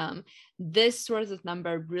with them, this sort of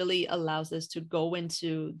number really allows us to go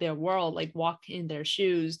into their world, like walk in their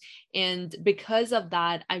shoes. And because of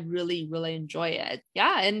that, I really enjoy it.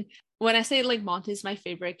 Yeah. And when I say like Monty's my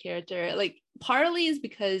favorite character, like partly is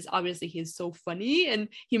because obviously he's so funny and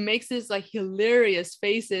he makes this like hilarious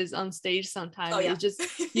faces on stage sometimes. It's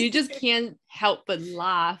just, you just can't help but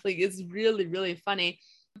laugh. Like it's really funny.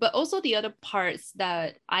 But also the other parts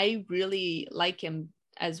that I really like him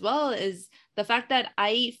as well is the fact that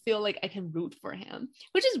I feel like I can root for him,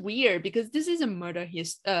 which is weird because this is a murder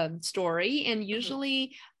story, and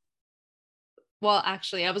usually well,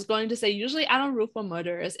 actually, I was going to say usually I don't root for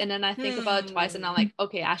murderers, and then I think about it twice, and I'm like,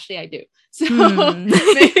 okay, actually, I do. So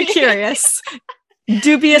maybe curious,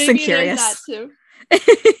 dubious, and curious. That too.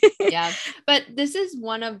 Yeah, but this is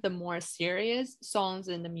one of the more serious songs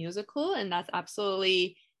in the musical, and that's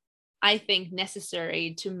absolutely, I think,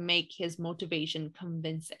 necessary to make his motivation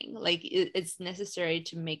convincing. Like it's necessary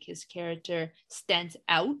to make his character stand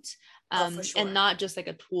out, sure. And not just like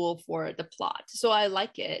a tool for the plot. So I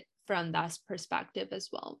like it from that perspective as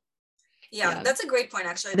well. Yeah, that's a great point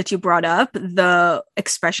actually that you brought up, the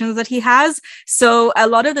expressions that he has. So a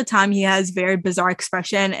lot of the time he has very bizarre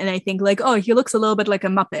expression, and I think like, oh, he looks a little bit like a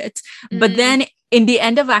Muppet. But then in the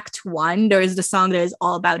end of Act 1, there is the song that is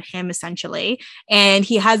all about him essentially, and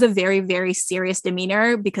he has a very serious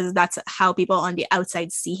demeanor because that's how people on the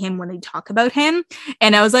outside see him when they talk about him.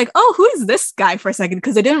 And I was like, oh, who is this guy for a second?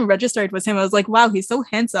 Because I didn't register it was him. I was like, wow, he's so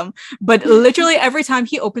handsome. But literally every time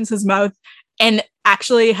he opens his mouth and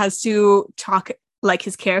actually has to talk like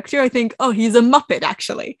his character, I think, oh, he's a Muppet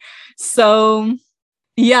actually. So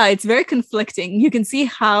yeah, it's very conflicting. You can see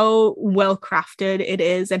how well crafted it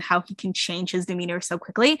is and how he can change his demeanor so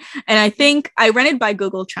quickly. And I think I ran it by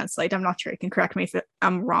Google Translate. I'm not sure, you can correct me if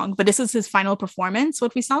I'm wrong, but this is his final performance,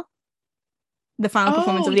 what we saw, the final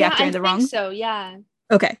performance of the actor in the wrong. So yeah,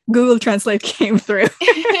 okay, Google Translate came through.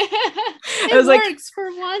 It works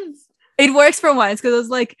for once. It works for once because I was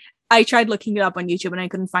like, I tried looking it up on YouTube and I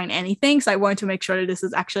couldn't find anything. So I wanted to make sure that this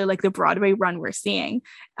is actually like the Broadway run we're seeing.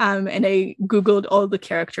 And I Googled all the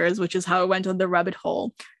characters, which is how I went on the rabbit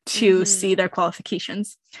hole to see their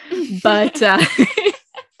qualifications. But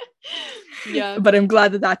yeah, but I'm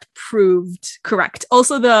glad that proved correct.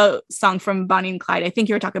 Also, the song from Bonnie and Clyde, I think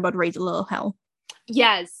you were talking about Raise a Little Hell.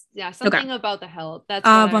 Yes. Yeah. Something about the hell. That's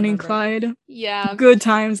Bonnie and Clyde. Yeah. Good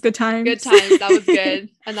times. That was good.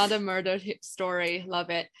 Another murder story. Love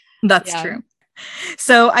it. That's true.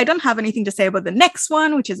 So I don't have anything to say about the next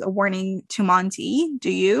one, which is A Warning to Monty.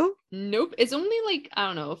 Do you? Nope. It's only like, I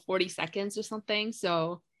don't know, 40 seconds or something.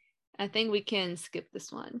 So I think we can skip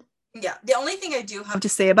this one. Yeah. The only thing I do have to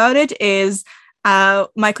say about it is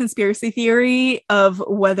My conspiracy theory of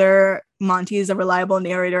whether Monty is a reliable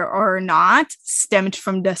narrator or not stemmed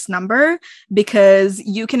from this number, because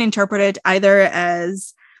you can interpret it either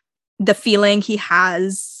as the feeling he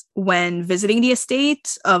has when visiting the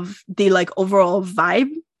estate, of the like overall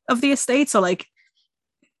vibe of the estate. So like,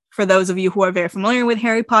 for those of you who are very familiar with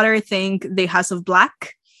Harry Potter, think the House of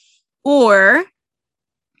Black, or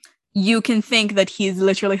you can think that he's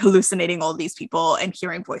literally hallucinating all these people and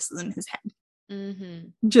hearing voices in his head.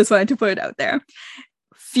 Just wanted to put it out there.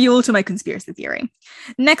 Fuel to my conspiracy theory.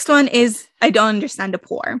 Next one is I don't understand the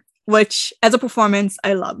poor, which as a performance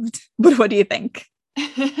I loved. But what do you think?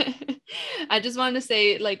 I just wanted to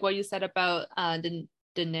say, like what you said about the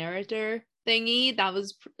narrator thingy, that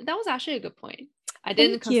was actually a good point. I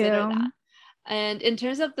didn't consider that. And in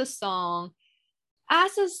terms of the song,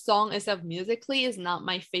 as a song itself musically is not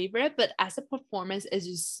my favorite, but as a performance it's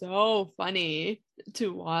just so funny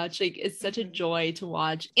to watch. Like it's such a joy to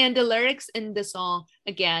watch. And the lyrics in the song,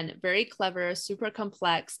 again, very clever, super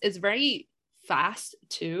complex. It's very fast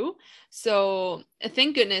too. So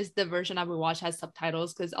thank goodness the version I would watch has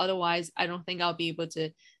subtitles, because otherwise I don't think I'll be able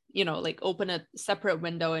to, like open a separate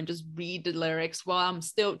window and just read the lyrics while I'm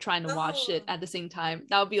still trying to watch it at the same time.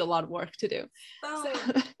 That would be a lot of work to do.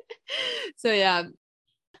 So yeah.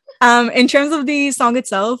 In terms of the song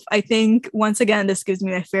itself, I think once again this gives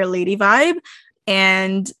me a Fair Lady vibe.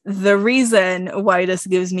 And the reason why this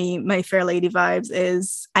gives me my Fair Lady vibes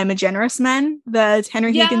is I'm a Generous Man that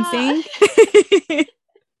Henry Higgins sang.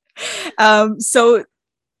 So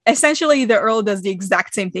essentially the Earl does the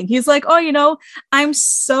exact same thing. He's like, oh, I'm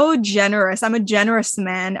so generous. I'm a generous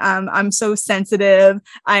man. I'm so sensitive.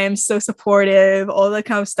 I am so supportive, all that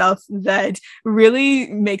kind of stuff that really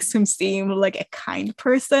makes him seem like a kind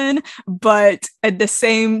person. But at the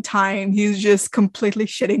same time, he's just completely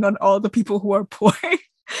shitting on all the people who are poor.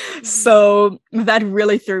 So that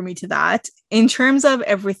really threw me to that. In terms of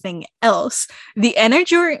everything else, the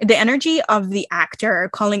energy of the actor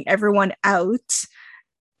calling everyone out,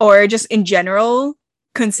 or just in general,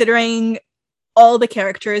 considering all the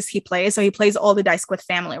characters he plays. So he plays all the Dice Squid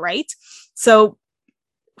family, right? So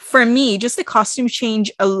for me, just the costume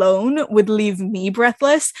change alone would leave me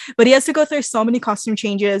breathless. But he has to go through so many costume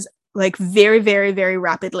changes, like very, very, very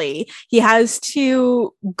rapidly. He has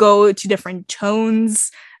to go to different tones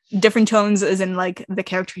as in like the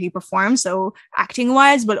character he performs, so acting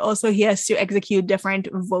wise, but also he has to execute different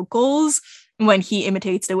vocals when he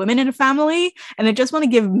imitates the women in the family. And I just want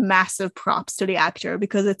to give massive props to the actor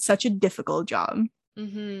because it's such a difficult job.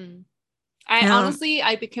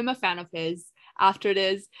 I became a fan of his after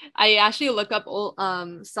this. I actually look up all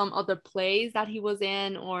some other plays that he was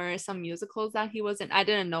in, or some musicals that he was in. I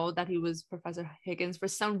didn't know that he was Professor Higgins for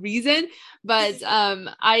some reason, but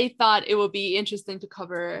I thought it would be interesting to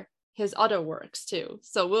cover his other works too.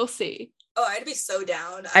 So we'll see. Oh, I'd be so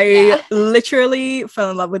down. I literally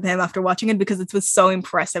fell in love with him after watching it because it was so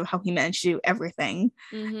impressive how he managed to do everything.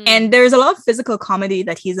 And there's a lot of physical comedy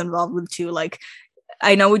that he's involved with too. Like,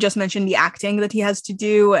 I know we just mentioned the acting that he has to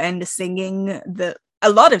do and the singing, a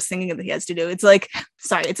lot of singing that he has to do. It's like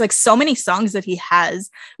so many songs that he has,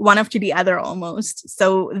 one after the other almost.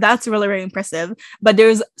 So that's really, really impressive. But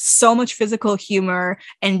there's so much physical humor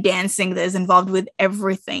and dancing that is involved with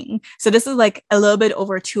everything. So this is like a little bit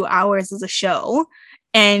over 2 hours as a show.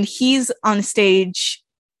 And he's on stage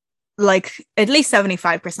like at least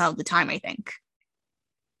 75% of the time, I think.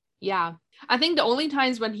 Yeah. I think the only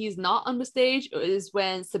times when he's not on the stage is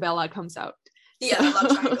when Sabella comes out. Yeah,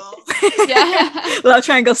 Love Triangle. Yeah. Love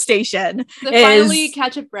Triangle Station. So finally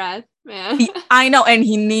catch a breath, man. I know, and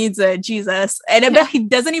he needs it, Jesus. And I bet he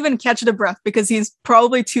doesn't even catch the breath because he's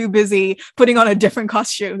probably too busy putting on a different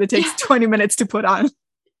costume that takes 20 minutes to put on.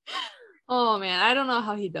 Oh man, I don't know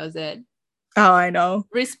how he does it. Oh, I know.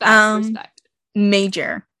 Respect.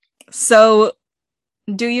 Major. So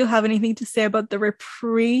do you have anything to say about the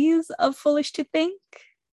reprise of Foolish to Think?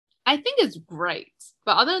 I think it's great.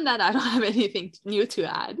 But other than that, I don't have anything new to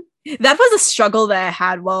add. That was a struggle that I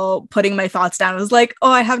had while putting my thoughts down. I was like, oh,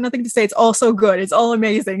 I have nothing to say. It's all so good. It's all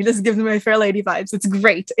amazing. This gives me my Fair Lady vibes. It's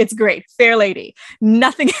great. It's great. Fair Lady.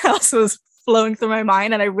 Nothing else was flowing through my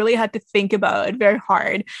mind. And I really had to think about it very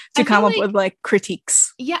hard to come up with like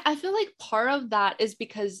critiques. Yeah, I feel like part of that is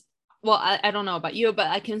because, well, I don't know about you, but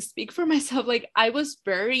I can speak for myself. Like I was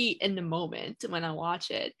very in the moment when I watch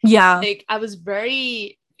it. Yeah. Like I was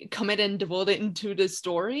very committed and devoted into the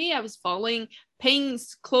story. I was paying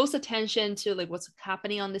close attention to like what's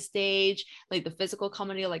happening on the stage, like the physical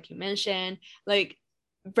comedy, like you mentioned, like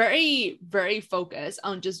very, very focused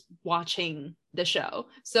on just watching the show.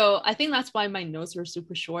 So I think that's why my notes were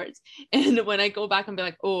super short. And when I go back and be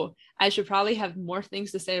like, oh, I should probably have more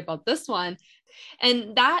things to say about this one.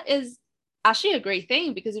 And that is actually a great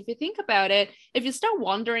thing, because if you think about it, if you start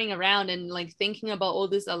wandering around and like thinking about all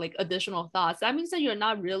these like additional thoughts, that means that you're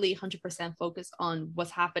not really 100% focused on what's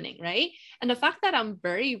happening, right? And the fact that I'm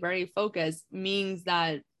very, very focused means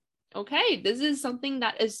that, okay, this is something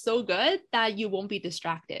that is so good that you won't be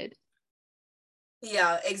distracted.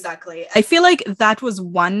 Yeah, exactly. I feel like that was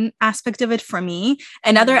one aspect of it for me.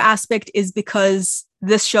 Another aspect is because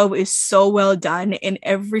this show is so well done in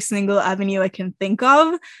every single avenue I can think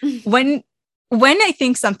of. When I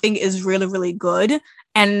think something is really, really good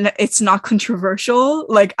and it's not controversial,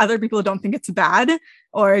 like other people don't think it's bad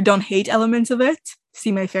or don't hate elements of it.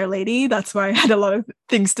 See My Fair Lady. That's why I had a lot of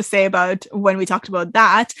things to say about when we talked about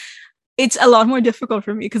that. It's a lot more difficult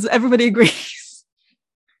for me because everybody agrees.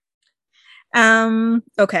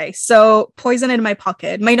 Okay, so Poison in My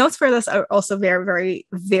Pocket. My notes for this are also very, very,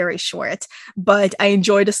 very short, but I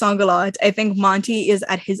enjoyed the song a lot. I think Monty is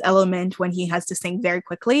at his element when he has to sing very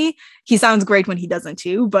quickly. He sounds great when he doesn't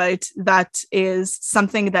too, but that is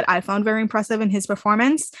something that I found very impressive in his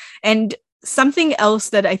performance. And something else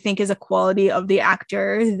that I think is a quality of the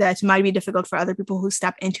actor that might be difficult for other people who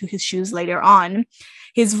step into his shoes later on.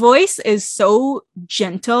 His voice is so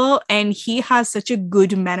gentle and he has such a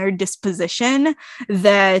good mannered disposition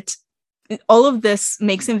that all of this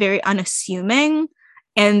makes him very unassuming.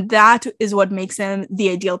 And that is what makes him the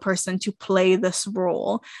ideal person to play this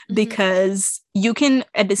role, because you can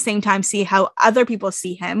at the same time see how other people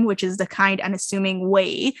see him, which is the kind unassuming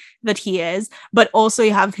way that he is, but also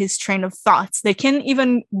you have his train of thoughts that can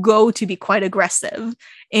even go to be quite aggressive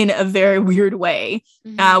in a very weird way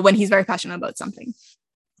when he's very passionate about something.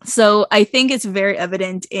 So I think it's very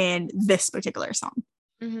evident in this particular song.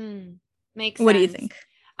 Makes sense. What do you think?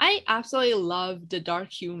 I absolutely love the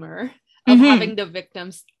dark humor of having the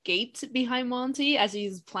victim skate behind Monty as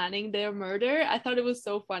he's planning their murder. I thought it was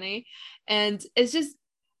so funny. And it's just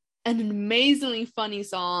an amazingly funny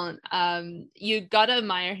song. You gotta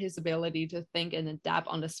admire his ability to think and adapt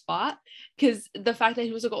on the spot, because the fact that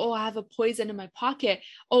he was like, oh, I have a poison in my pocket.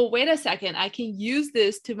 Oh, wait a second, I can use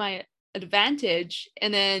this to my advantage,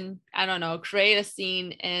 and then I don't know, create a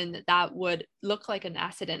scene and that would look like an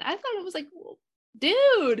accident. I thought it was like,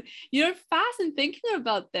 dude, you're fast in thinking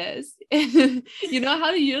about this. You know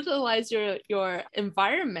how to utilize your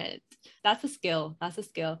environment. That's a skill.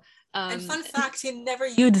 And fun fact, he never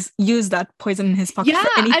used that poison in his pocket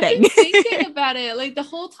for anything. I've been thinking about it like the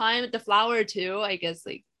whole time. The flower too, I guess,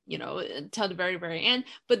 like, you know, until the very, very end.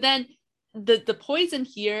 But then the poison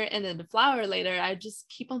here and then the flower later, I just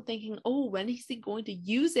keep on thinking, oh, when is he going to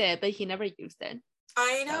use it? But he never used it.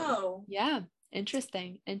 I know. Yeah.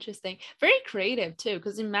 Interesting. Very creative too,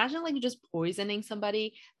 because imagine like just poisoning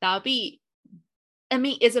somebody. That would be, I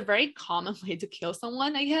mean, it's a very common way to kill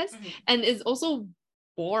someone, I guess. And it's also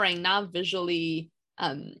boring, not visually,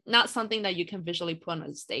 not something that you can visually put on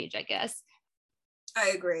a stage, I guess.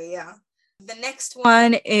 I agree, yeah. The next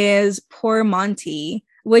one is Poor Monty,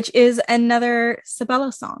 which is another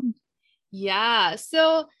Sibelius song. Yeah,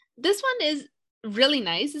 so this one is really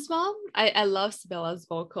nice as well. I love Sibella's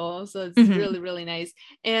vocal, so it's really, really nice.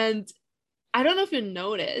 And I don't know if you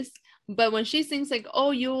noticed, but when she sings like, oh,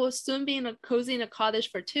 you will soon be cozy in a cottage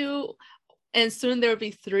for two, and soon there will be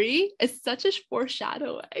three, it's such a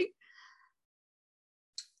foreshadowing.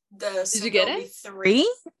 Did you get it?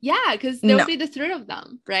 Three? Yeah, because there will be the three of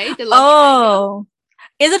them, right? The love triangle.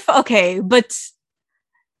 Is it okay? But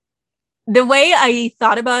the way I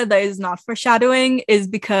thought about it that is not foreshadowing is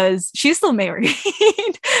because she's still married.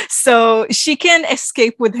 So she can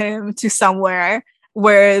escape with him to somewhere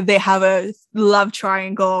where they have a love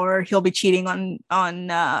triangle, or he'll be cheating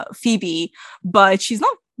on Phoebe, but she's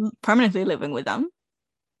not permanently living with them.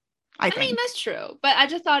 I mean, that's true. But I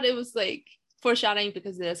just thought it was like foreshadowing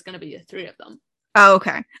because there's going to be the three of them. Oh,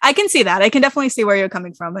 okay. I can see that. I can definitely see where you're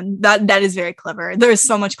coming from. And that is very clever. There is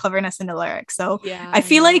so much cleverness in the lyrics. So yeah, I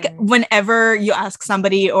feel like whenever you ask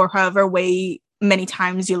somebody, or however way many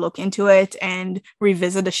times you look into it and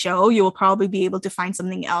revisit the show, you will probably be able to find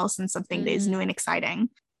something else and something that is new and exciting.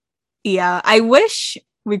 Yeah, I wish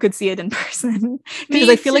we could see it in person, because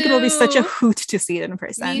I feel like it will be such a hoot to see it in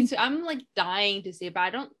person. Me too. I'm like dying to see it, but I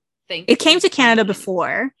don't think it came to Canada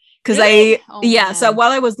before. Because really? So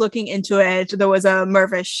while I was looking into it, there was a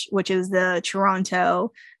Mirvish, which is the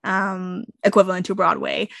Toronto equivalent to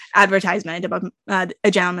Broadway, advertisement about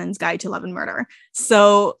A Gentleman's Guide to Love and Murder.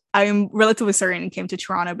 So I'm relatively certain it came to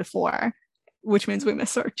Toronto before, which means we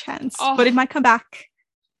missed our chance. But it might come back.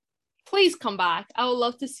 Please come back. I would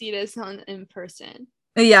love to see this in person.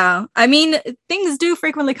 Yeah. I mean, things do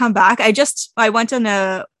frequently come back. I went on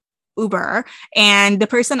a Uber, and the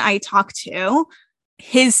person I talked to,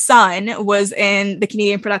 his son was in the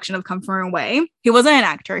Canadian production of Come From Away. He wasn't an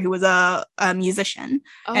actor, he was a musician.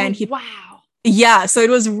 Oh, And he wow. yeah, so it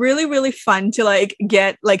was really, really fun to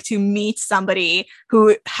to meet somebody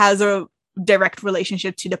who has a direct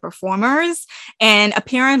relationship to the performers. And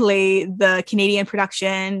apparently the Canadian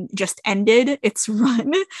production just ended its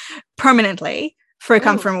run permanently for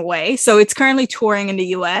Come Oh, From Away. So it's currently touring in the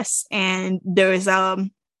US, and there's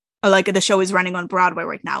like the show is running on Broadway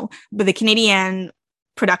right now, but the Canadian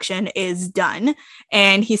production is done.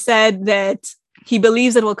 And he said that he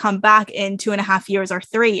believes it will come back in 2.5 years or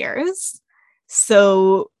 3 years.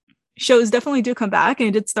 So shows definitely do come back, and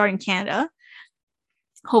it did start in Canada.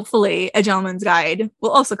 Hopefully, A Gentleman's Guide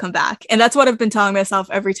will also come back. And that's what I've been telling myself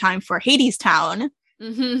every time for Hadestown,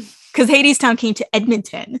 mm-hmm. because Hadestown came to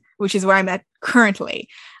Edmonton, which is where I'm at currently.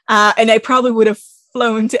 And I probably would have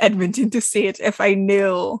flown to Edmonton to see it if I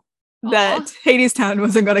knew that Aw. Hadestown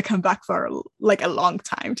wasn't going to come back for like a long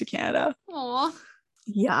time to Canada. Aw.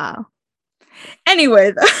 Yeah.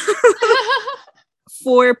 Anyway,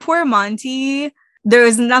 for poor Monty, there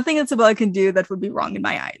is nothing that Isabella can do that would be wrong in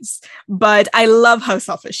my eyes. But I love how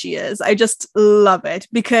selfish she is. I just love it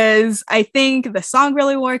because I think the song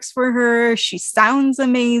really works for her. She sounds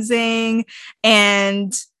amazing.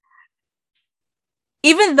 And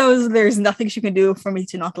even though there's nothing she can do for me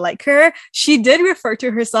to not like her, she did refer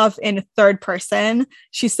to herself in third person.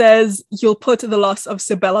 She says, "You'll put the loss of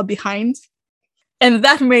Sibella behind." And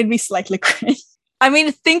that made me slightly cringe. I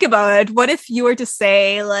mean, think about it. What if you were to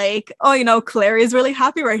say, like, oh, Claire is really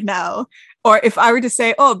happy right now? Or if I were to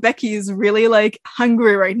say, oh, Becky is really like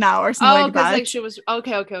hungry right now, or something Oh, like because that. like she was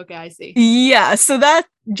okay, I see. Yeah, so that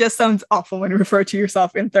just sounds awful when you refer to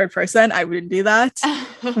yourself in third person. I wouldn't do that.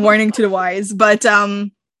 Warning to the wise. But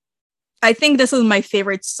I think this is my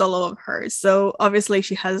favorite solo of hers. So obviously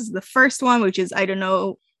she has the first one, which is I Don't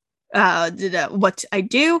Know What I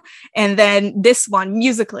Do. And then this one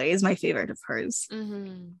musically is my favorite of hers.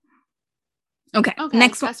 Mm-hmm. Okay, Okay,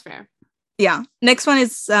 next one. that's fair. Yeah, next one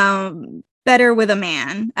is Better with a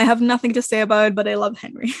Man. I have nothing to say about it, but I love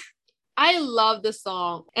Henry. I love the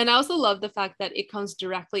song, and I also love the fact that it comes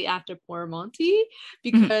directly after Poor Monty, Mhm.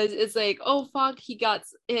 because it's like, oh fuck, he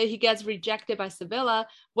gets rejected by Sevilla.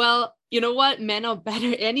 Well, you know what? Men are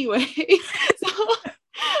better anyway. So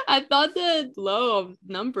I thought the flow of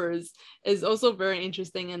numbers is also very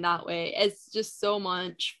interesting in that way. It's just so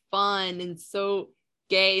much fun and so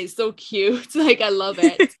gay, so cute. Like I love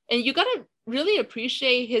it, and you gotta really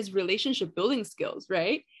appreciate his relationship building skills,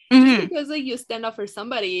 right? Just Mhm. because like you stand up for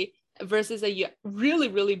somebody versus that you really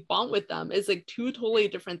really bond with them is like two totally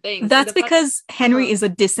different things. And That's the fact, because Henry uh-huh. is a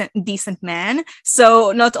decent man.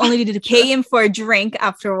 So not only did he True. pay him for a drink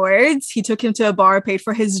afterwards, he took him to a bar, paid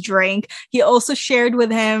for his drink. He also shared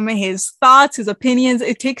with him his thoughts, his opinions.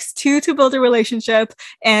 It takes two to build a relationship,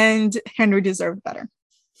 and Henry deserved better.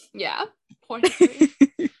 Yeah, poor Henry.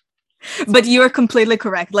 But So you are sad. completely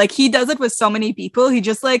correct. Like he does it with so many people. He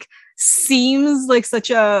just like seems like such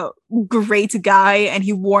a great guy, and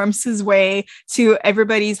he warms his way to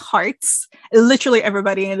everybody's hearts. Literally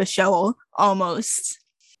everybody in the show almost.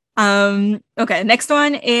 Okay, next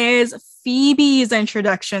one is Phoebe's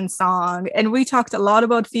introduction song. And we talked a lot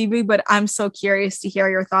about Phoebe, but I'm so curious to hear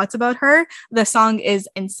your thoughts about her. The song is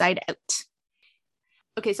Inside Out.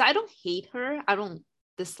 Okay, so I don't hate her. I don't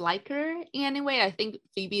dislike her in any way. I think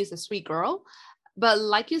Phoebe is a sweet girl. But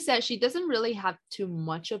like you said, she doesn't really have too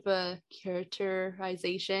much of a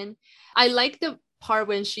characterization. I like the part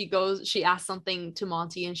when she asks something to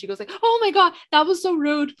Monty and she goes like, "Oh my god, that was so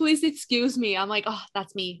rude. Please excuse me." I'm like, "Oh,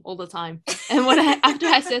 that's me all the time." And after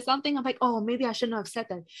I said something, I'm like, "Oh, maybe I shouldn't have said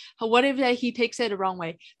that. What if he takes it the wrong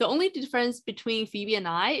way?" The only difference between Phoebe and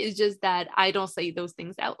I is just that I don't say those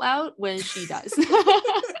things out loud when she does.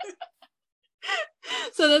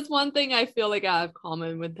 So that's one thing I feel like I have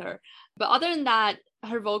common with her. But other than that,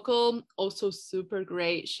 her vocal also super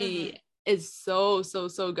great. She is so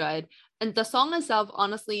good. And the song itself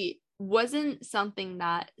honestly wasn't something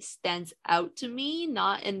that stands out to me,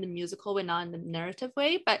 not in the musical way, not in the narrative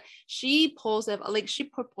way, but she pulls it, like she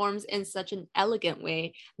performs in such an elegant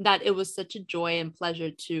way that it was such a joy and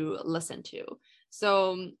pleasure to listen to.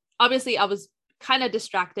 So obviously I was kind of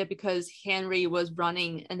distracted because Henry was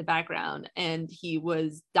running in the background and he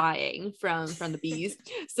was dying from the bees.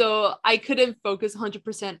 So I couldn't focus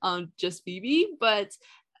 100% on just Phoebe, but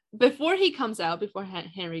before Henry comes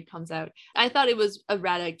out, I thought it was a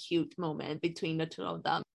rather cute moment between the two of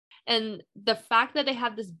them. And the fact that they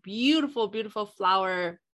have this beautiful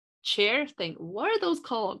flower chair thing, what are those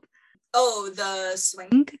called? Oh, the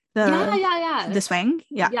swing. Yeah, yeah, yeah. The swing.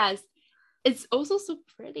 Yeah. Yes. It's also so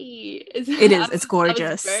pretty. It is. It's I was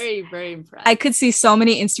gorgeous. very, very impressed. I could see so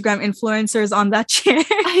many Instagram influencers on that chair.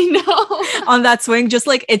 I know. On that swing, just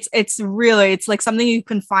like it's really, it's like something you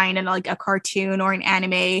can find in like a cartoon or an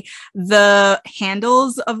anime. The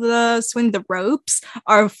handles of the swing, the ropes,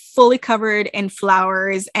 are fully covered in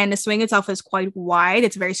flowers, and the swing itself is quite wide.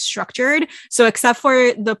 It's very structured, so except for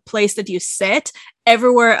the place that you sit,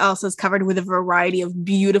 everywhere else is covered with a variety of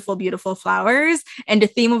beautiful flowers, and the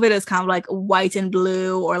theme of it is kind of like white and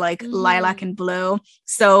blue, or like lilac and blue.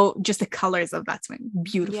 So just the colors of that swing,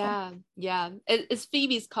 beautiful. Yeah. It's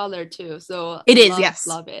Phoebe's color too, so it is. Yes,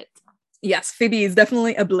 love it. Yes, Phoebe is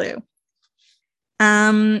definitely a blue.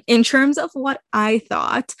 In terms of what I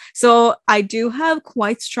thought, so I do have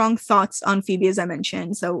quite strong thoughts on Phoebe, as I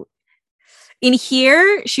mentioned. So in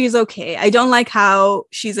here, she's okay. I don't like how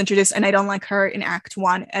she's introduced, and I don't like her in Act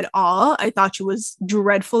 1 at all. I thought she was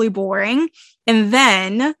dreadfully boring. And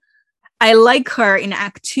then I like her in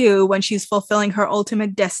Act 2 when she's fulfilling her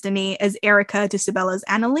ultimate destiny as Erica to Sibella's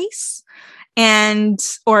Annalise. And,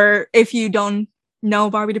 or if you don't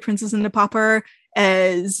know Barbie the Princess and the Pauper,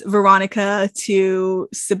 as Veronica to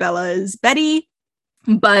Sibella's Betty.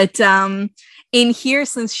 But in here,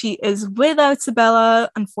 since she is without Sibella,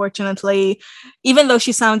 unfortunately, even though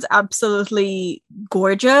she sounds absolutely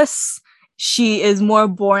gorgeous, she is more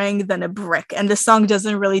boring than a brick. And the song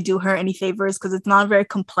doesn't really do her any favors because it's not very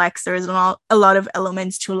complex. There is not a lot of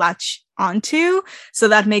elements to latch onto. So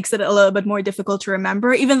that makes it a little bit more difficult to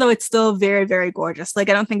remember, even though it's still very, very gorgeous. Like,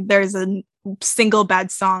 I don't think there's a single bad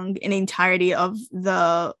song in the entirety of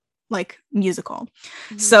the like musical.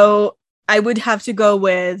 So I would have to go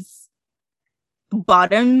with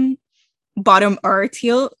bottom R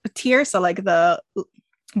tier, so like the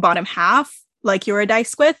bottom half, like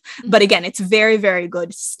Eurydice with. But again, it's very, very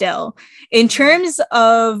good still. In terms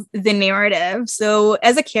of the narrative, so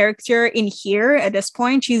as a character in here at this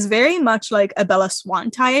point, she's very much like a Bella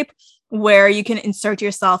Swan type, where you can insert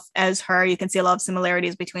yourself as her. You can see a lot of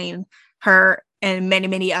similarities between her and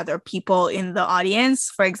many other people in the audience.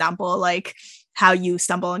 For example, like how you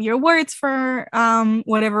stumble on your words for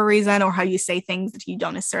whatever reason, or how you say things that you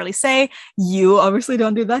don't necessarily say. You obviously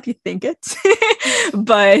don't do that, you think it.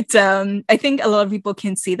 But I think a lot of people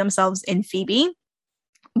can see themselves in Phoebe.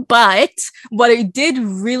 But what I did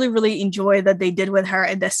really enjoy that they did with her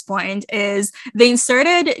at this point is they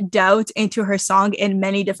inserted doubt into her song in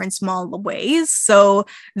many different small ways. So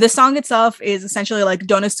the song itself is essentially like,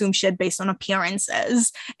 don't assume shit based on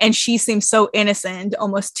appearances. And she seems so innocent,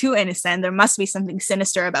 almost too innocent. There must be something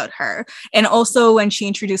sinister about her. And also when she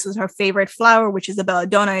introduces her favorite flower, which is a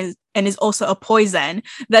belladonna, and is also a poison,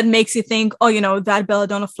 that makes you think, oh, you know, that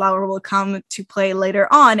belladonna flower will come to play later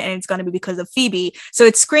on, and it's going to be because of Phoebe. So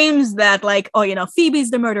it screams that, like, oh, you know,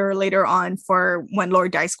 Phoebe's the murderer later on for when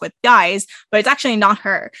Lord Dysquith dies, but it's actually not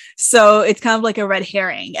her. So it's kind of like a red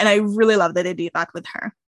herring, and I really love that they did that with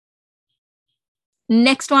her.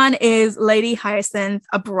 Next one is Lady Hyacinth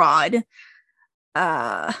Abroad.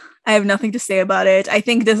 I have nothing to say about it. I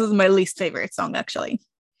think this is my least favorite song, actually.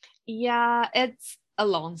 Yeah, it's a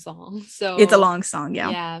long song, so it's a long song.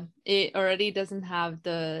 Yeah, it already doesn't have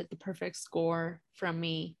the perfect score from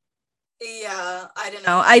me. Yeah, I don't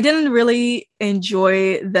know. I didn't really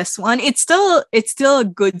enjoy this one. It's still a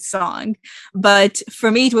good song, but for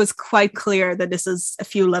me it was quite clear that this is a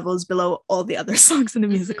few levels below all the other songs in the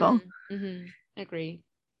musical. Agree.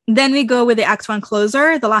 Then we go with the Act 1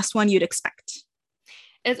 closer, the last one you'd expect.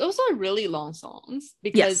 It's also a really long song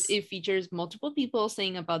because it features multiple people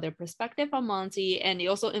saying about their perspective on Monty, and it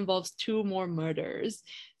also involves 2 more murders.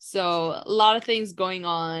 So a lot of things going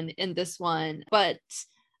on in this one, but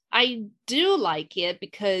I do like it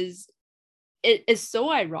because it is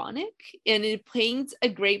so ironic, and it paints a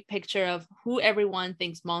great picture of who everyone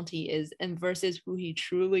thinks Monty is and versus who he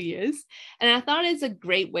truly is. And I thought it's a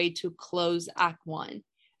great way to close Act 1.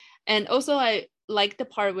 And also I like the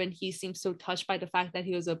part when he seems so touched by the fact that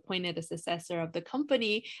he was appointed a successor of the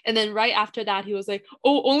company, and then right after that he was like,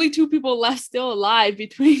 oh, only 2 people left still alive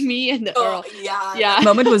between me and the Earl. Yeah, that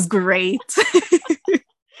moment was great.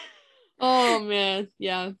 Oh man,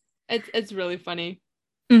 yeah, it's really funny.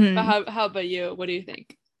 But how about you? What do you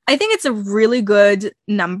think? I think it's a really good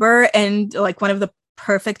number, and like one of the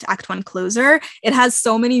perfect Act 1 closer. It has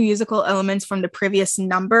so many musical elements from the previous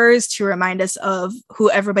numbers to remind us of who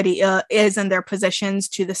everybody is and their positions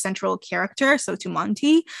to the central character, so to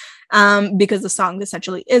Monty, because the song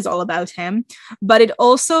essentially is all about him. But it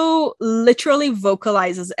also literally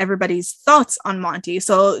vocalizes everybody's thoughts on Monty.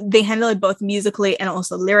 So they handle it both musically and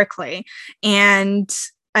also lyrically. And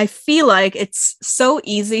I feel like it's so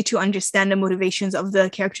easy to understand the motivations of the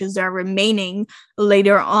characters that are remaining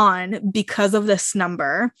later on because of this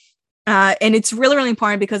number. And it's really, really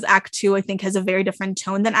important because Act 2, I think, has a very different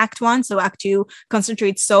tone than Act 1. So Act 2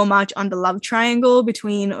 concentrates so much on the love triangle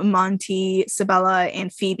between Monty, Sabella,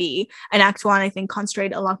 and Phoebe. And Act 1, I think,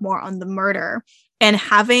 concentrated a lot more on the murder. And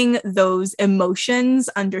having those emotions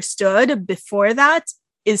understood before that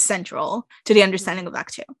is central to the understanding of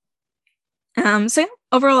Act 2. So yeah,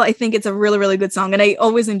 overall, I think it's a really, really good song. And I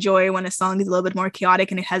always enjoy when a song is a little bit more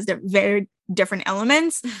chaotic and it has very different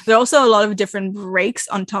elements. There are also a lot of different breaks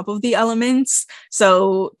on top of the elements.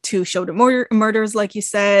 So to show the murders, like you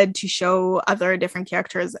said, to show other different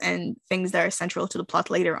characters and things that are central to the plot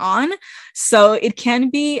later on. So it can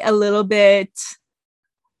be a little bit,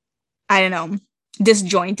 I don't know,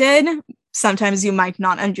 disjointed. Sometimes you might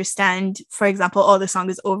not understand, for example, oh, the song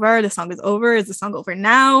is over, is the song over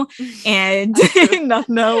now? And not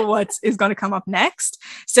know what is going to come up next.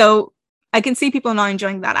 So I can see people not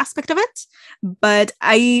enjoying that aspect of it, but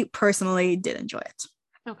I personally did enjoy it.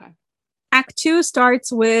 Okay. Act 2 starts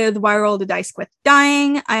with Why Roll the Dice Quit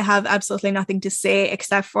Dying. I have absolutely nothing to say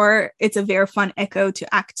except for it's a very fun echo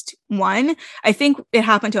to Act 1. I think it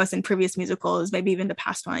happened to us in previous musicals, maybe even the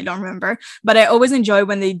past one, I don't remember. But I always enjoy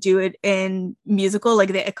when they do it in musical,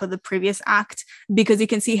 like they echo the previous act, because you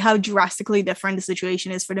can see how drastically different the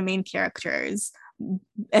situation is for the main characters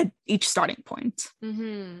at each starting point.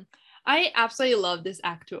 Mm-hmm. I absolutely love this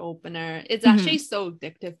Act 2 opener. It's actually so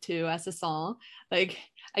addictive too as a song. Like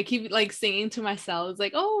I keep like singing to myself. It's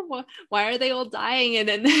like, oh, why are they all dying? And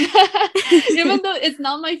then even though it's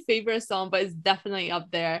not my favorite song, but it's definitely up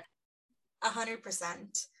there.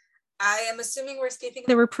 100%. I am assuming we're skipping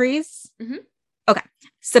the reprise. Mm-hmm. Okay,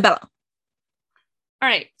 Sabella. All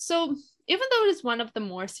right. So even though it's one of the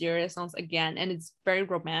more serious songs again, and it's very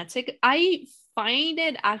romantic, I find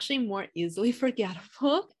it actually more easily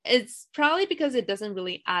forgettable. It's probably because it doesn't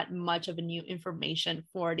really add much of a new information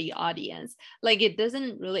for the audience. Like it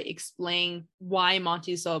doesn't really explain why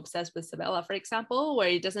Monty is so obsessed with Sabella, for example, where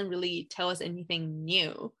it doesn't really tell us anything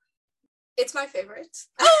new. It's my favorite.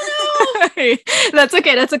 Oh no! That's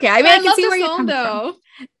okay. I mean, I can see where you're coming though.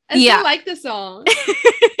 from. I still like the song.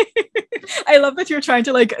 I love that you're trying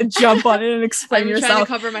to like jump on it and explain yourself. I'm trying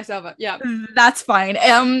to cover myself up. Yeah, that's fine.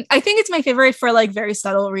 I think it's my favorite for like very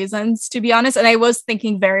subtle reasons, to be honest. And I was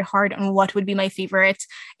thinking very hard on what would be my favorite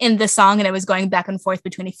in the song, and I was going back and forth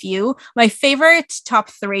between a few. My favorite top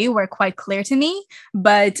 3 were quite clear to me,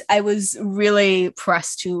 but I was really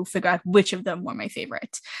pressed to figure out which of them were my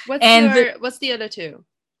favorite. What's the other 2?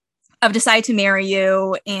 I've decided to marry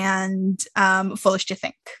you and Foolish to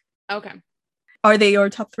Think. Okay. Are they your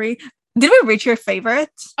top 3? Did we reach your favorite?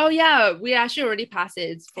 Oh yeah, we actually already passed it.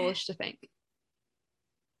 It's Foolish to Think.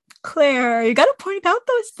 Claire, you gotta point out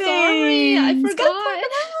those things. Sorry, I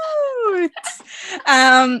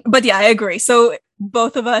forgot. But yeah, I agree. So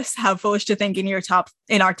both of us have Foolish to Think in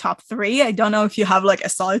our top 3. I don't know if you have like a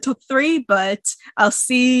solid top 3, but I'll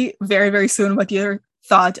see very, very soon what are your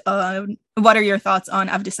thoughts on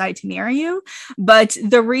I've Decided to Marry You. But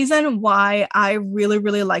the reason why I really,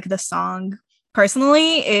 really like the song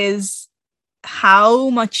personally is how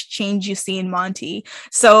much change you see in Monty.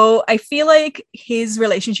 So I feel like his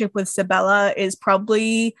relationship with Sabella is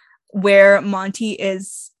probably where Monty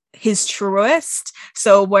is his truest.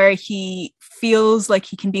 So where he feels like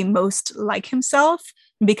he can be most like himself,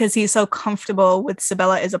 because he's so comfortable with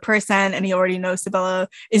Sabella as a person, and he already knows Sabella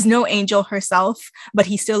is no angel herself, but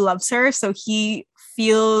he still loves her. So he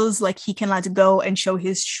feels like he can let go and show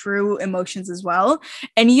his true emotions as well.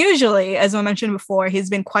 And usually, as I mentioned before, he's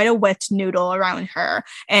been quite a wet noodle around her,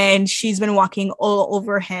 and she's been walking all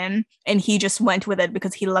over him, and he just went with it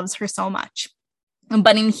because he loves her so much.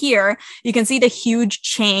 But in here, you can see the huge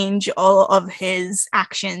change all of his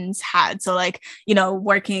actions had. So like,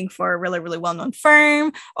 working for a really, really well-known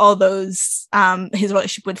firm, all those, his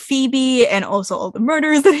relationship with Phoebe, and also all the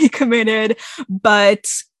murders that he committed. But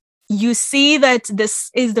you see that this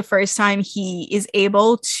is the first time he is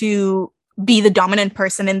able to be the dominant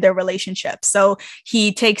person in their relationship. So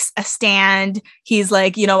he takes a stand. He's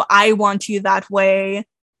like, I want you that way.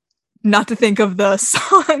 Not to think of the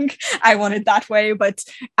song I Want It That Way, but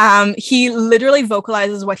he literally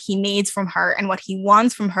vocalizes what he needs from her and what he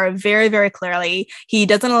wants from her very, very clearly. He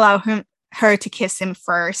doesn't allow her to kiss him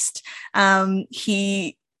first.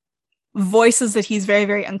 He voices that he's very,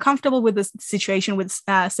 very uncomfortable with this situation with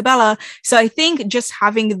Sabella. So I think just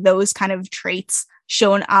having those kind of traits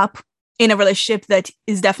shown up in a relationship that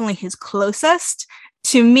is definitely his closest,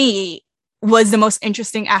 to me, was the most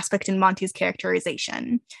interesting aspect in Monty's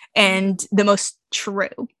characterization and the most true.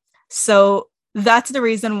 So that's the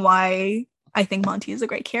reason why I think Monty is a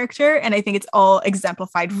great character. And I think it's all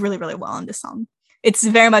exemplified really, really well in this song. It's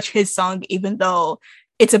very much his song, even though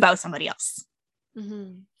it's about somebody else.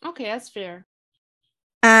 Okay, that's fair.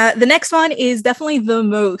 The next one is definitely the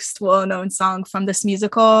most well-known song from this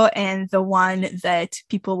musical and the one that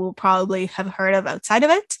people will probably have heard of outside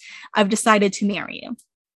of it. I've Decided to Marry You.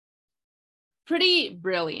 Pretty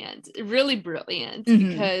brilliant, really brilliant,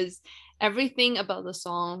 because everything about the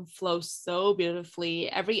song flows so beautifully.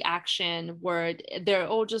 Every action, word, they're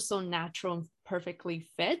all just so natural and perfectly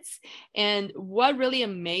fits. And what really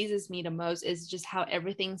amazes me the most is just how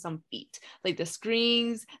everything's on beat. Like the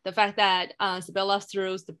screams, the fact that Sabella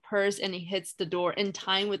throws the purse and it hits the door in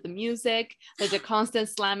time with the music, like the constant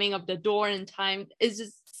slamming of the door in time is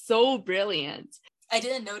just so brilliant. I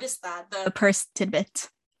didn't notice that, the purse tidbit.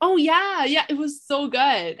 Oh yeah, it was so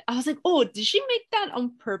good. I was like, oh, did she make that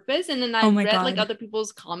on purpose? And then I read like other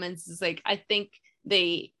people's comments. It's like, I think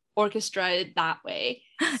they orchestrated that way.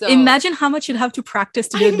 So imagine how much you'd have to practice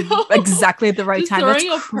to do it exactly at the right time. That's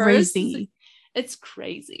crazy. It's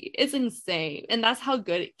crazy. It's insane. And that's how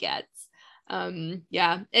good it gets.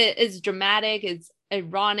 It's dramatic, it's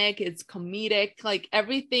ironic, it's comedic, like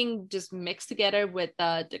everything just mixed together with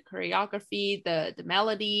the choreography, the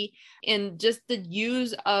melody, and just the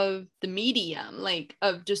use of the medium, like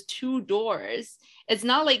of just two doors. It's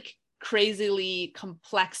not like crazily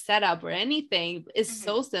complex setup or anything. It's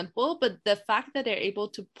so simple, but the fact that they're able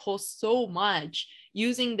to pull so much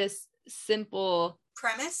using this simple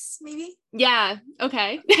premise, maybe. Yeah,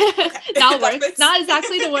 okay. That works. Not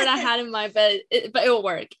exactly the word I had in mind, but it will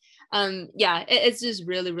work. It's just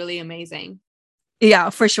really, really amazing.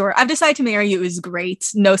 Yeah, for sure. I've Decided to Marry You is great.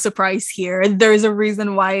 No surprise here. There's a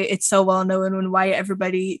reason why it's so well known and why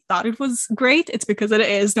everybody thought it was great. It's because it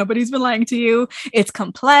is. Nobody's been lying to you. It's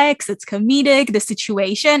complex. It's comedic. The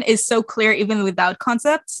situation is so clear even without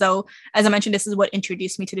concept. So as I mentioned, this is what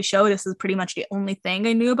introduced me to the show. This is pretty much the only thing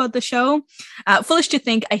I knew about the show. Foolish to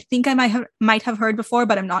Think, I think I might have heard before,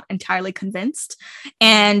 but I'm not entirely convinced.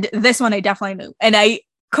 And this one I definitely knew. And I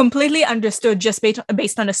completely understood just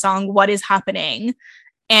based on the song what is happening,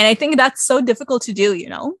 and I think that's so difficult to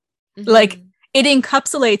do, like it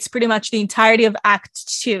encapsulates pretty much the entirety of Act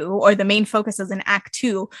 2, or the main focuses in Act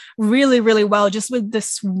 2, really, really well, just with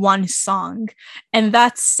this one song. And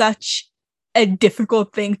that's such a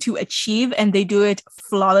difficult thing to achieve, and they do it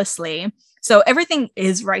flawlessly. So everything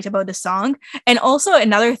is right about the song. And also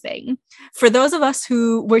another thing, for those of us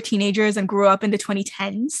who were teenagers and grew up in the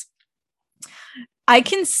 2010s, I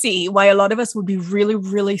can see why a lot of us would be really,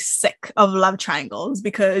 really sick of love triangles,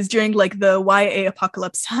 because during like the YA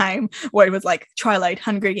apocalypse time, where it was like Twilight,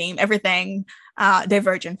 Hunger Game, everything,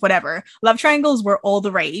 Divergent, whatever, love triangles were all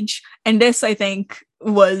the rage. And this, I think,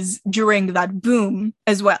 was during that boom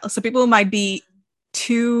as well. So people might be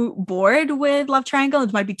too bored with love triangle,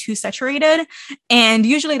 it might be too saturated, and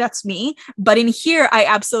usually that's me, but in here I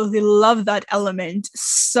absolutely love that element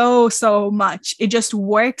so much. It just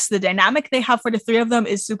works. The dynamic they have for the three of them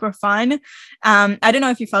is super fun. I don't know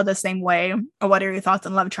if you felt the same way, or what are your thoughts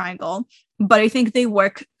on love triangle, but I think they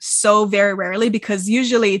work so very rarely, because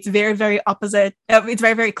usually it's very, very opposite. It's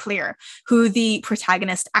very, very clear who the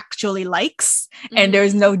protagonist actually likes, and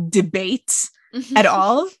there's no debate at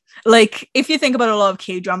all. Like if you think about a lot of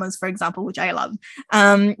K-dramas, for example, which I love,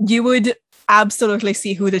 you would absolutely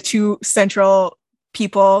see who the two central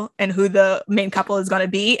people and who the main couple is going to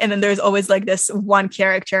be. And then there's always like this one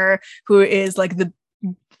character who is like the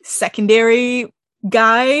secondary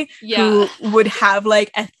guy who would have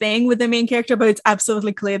like a thing with the main character, but it's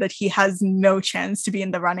absolutely clear that he has no chance to be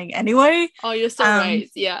in the running anyway. Oh, you're so right.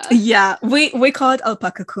 Yeah, we call it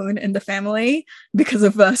Alpaca-kun in the family because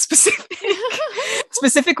of a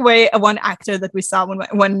specific way one actor that we saw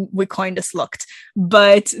when we coined this looked.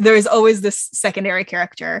 But there is always this secondary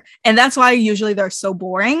character, and that's why usually they're so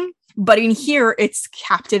boring. But in here, it's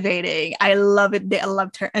captivating. I love it. I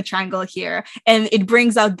love a triangle here. And it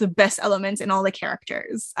brings out the best elements in all the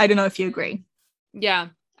characters. I don't know if you agree. Yeah,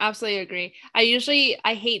 absolutely agree. I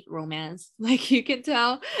hate romance, like you can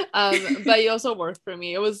tell. But it also worked for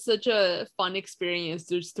me. It was such a fun experience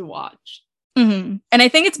just to watch. And I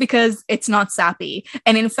think it's because it's not sappy.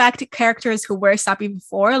 And in fact, characters who were sappy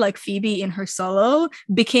before, like Phoebe in her solo,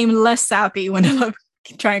 became less sappy when the love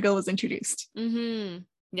triangle was introduced.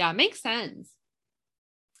 Yeah, makes sense.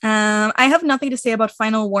 I have nothing to say about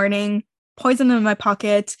Final Warning, Poison in My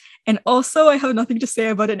Pocket, and also I have nothing to say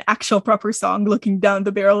about an actual proper song, Looking Down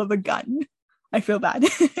the Barrel of a Gun. I feel bad.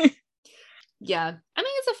 Yeah, I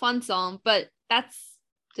mean, it's a fun song, but that's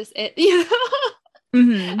just it.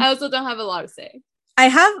 I also don't have a lot to say. I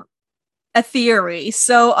have a theory.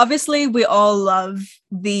 So obviously we all love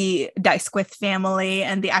the Dysquith family,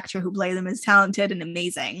 and the actor who played them is talented and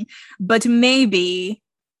amazing. But maybe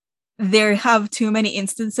there have too many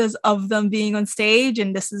instances of them being on stage,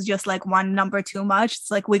 and this is just like one number too much. It's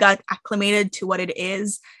like we got acclimated to what it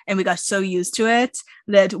is, and we got so used to it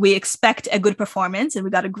that we expect a good performance, and we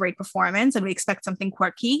got a great performance, and we expect something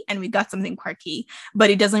quirky, and we got something quirky, but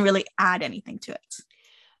it doesn't really add anything to it.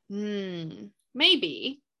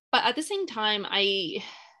 Maybe, but at the same time, I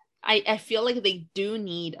feel like they do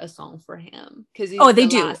need a song for him, because they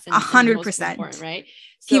do 100%, right?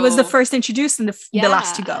 So, he was the first introduced and the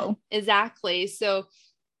last to go. Exactly. So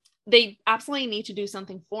they absolutely need to do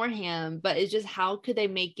something for him, but it's just, how could they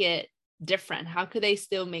make it different? How could they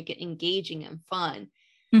still make it engaging and fun?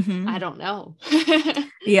 I don't know.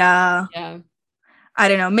 Yeah. I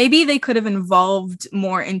don't know. Maybe they could have involved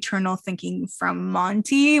more internal thinking from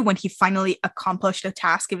Monty when he finally accomplished a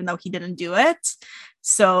task, even though he didn't do it.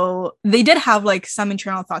 So they did have like some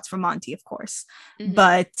internal thoughts from Monty, of course,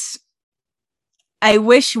 but I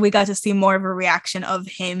wish we got to see more of a reaction of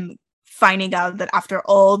him finding out that after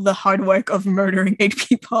all the hard work of murdering 8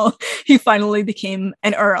 people, he finally became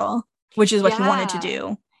an Earl, which is what he wanted to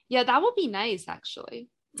do. Yeah, that would be nice, actually.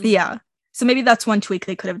 Yeah. So maybe that's one tweak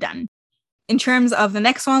they could have done. In terms of the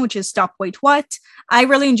next one, which is Stop, Wait, What? I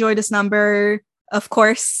really enjoyed this number. Of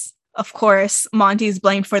course, Monty's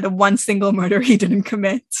blamed for the one single murder he didn't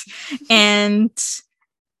commit. And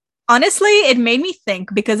honestly, it made me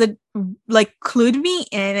think, because it like clued me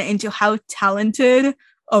into how talented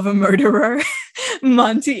of a murderer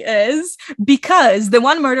Monty is, because the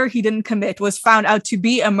one murder he didn't commit was found out to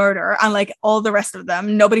be a murder, unlike all the rest of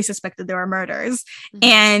them. Nobody suspected they were murders.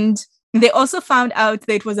 And they also found out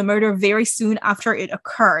that it was a murder very soon after it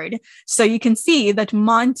occurred. So you can see that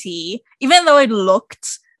Monty, even though it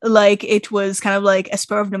looked like it was kind of like a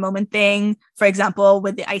spur of the moment thing, for example,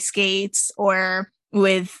 with the ice skates, or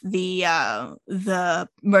with the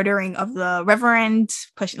murdering of the Reverend,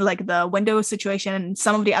 like the window situation, and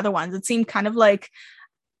some of the other ones, it seemed kind of like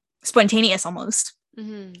spontaneous almost.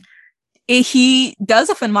 He does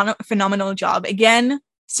a phenomenal job. Again,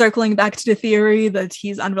 circling back to the theory that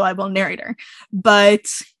he's unreliable narrator. But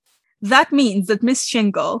that means that Miss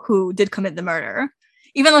Shingle, who did commit the murder,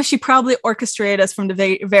 even though she probably orchestrated us from the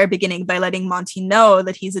very, very beginning by letting Monty know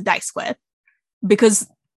that he's a Dysquith, because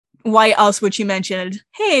why else would she mention,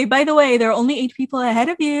 hey, by the way, there are only 8 people ahead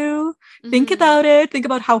of you. Think about it. Think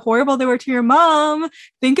about how horrible they were to your mom.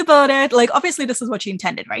 Think about it. Like, obviously, this is what she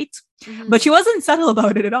intended, right? But she wasn't subtle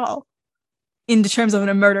about it at all in the terms of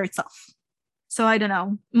a murder itself. So I don't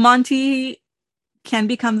know. Monty can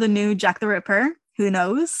become the new Jack the Ripper. Who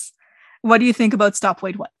knows? What do you think about Stop,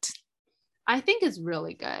 Wait, What? I think it's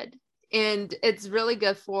really good. And it's really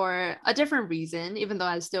good for a different reason, even though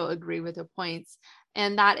I still agree with your points.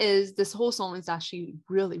 And that is, this whole song is actually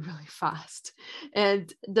really, really fast.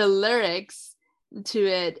 And the lyrics to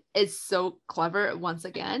it is so clever once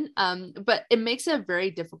again. But it makes it a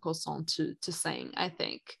very difficult song to sing, I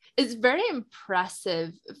think. It's very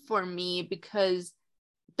impressive for me, because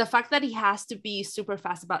the fact that he has to be super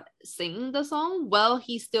fast about singing the song while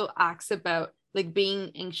he still acts about like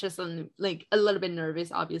being anxious and like a little bit nervous,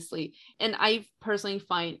 obviously. And I personally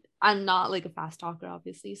find, I'm not like a fast talker,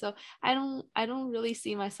 obviously, so I don't really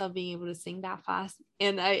see myself being able to sing that fast.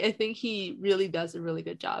 And I think he really does a really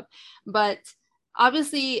good job. But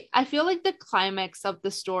obviously, I feel like the climax of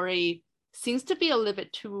the story seems to be a little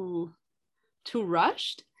bit too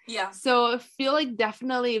rushed. Yeah. So I feel like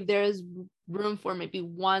definitely if there's room for maybe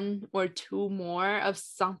 1 or 2 more of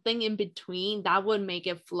something in between, that would make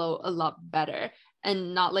it flow a lot better,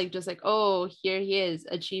 and not like just like, oh, here he is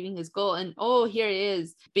achieving his goal, and oh, here he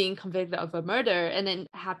is being convicted of a murder, and then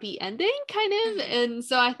happy ending kind of. And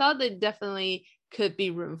so I thought that definitely could be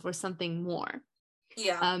room for something more.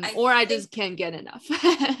 I just can't get enough.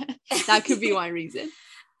 That could be one reason.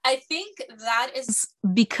 I think that is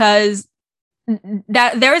because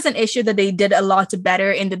that there is an issue that they did a lot better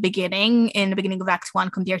in the beginning of Act 1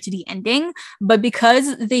 compared to the ending, but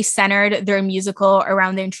because they centered their musical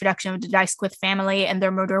around the introduction of the Dysquith family and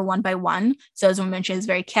their murder one by one, so as we mentioned, it's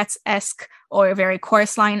very Cats-esque or very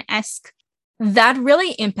chorus line-esque, that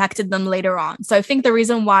really impacted them later on. So I think the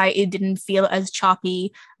reason why it didn't feel as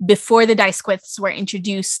choppy before the Dysquiths were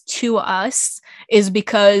introduced to us is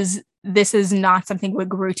because this is not something we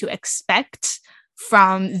grew to expect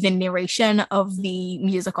from the narration of the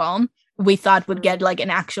musical. We thought would get like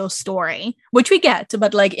an actual story, which we get,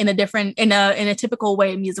 but like in a typical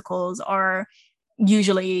way musicals are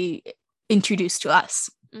usually introduced to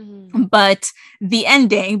us. But the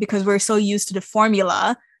ending, because we're so used to the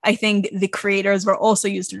formula I think the creators were also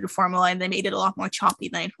used to the formula and they made it a lot more choppy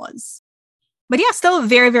than it was. But yeah, still a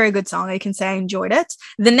very, very good song. I can say I enjoyed it.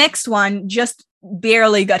 The next one just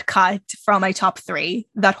barely got cut from my top 3,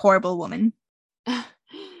 That Horrible Woman.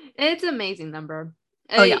 It's an amazing number.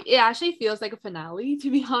 Oh, yeah. It actually feels like a finale, to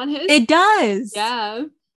be honest. It does. Yeah.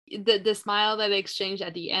 The smile that they exchanged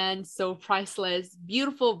at the end, so priceless.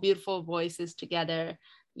 Beautiful, beautiful voices together.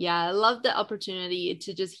 Yeah, I love the opportunity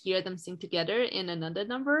to just hear them sing together in another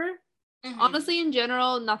number. Mm-hmm. Honestly, in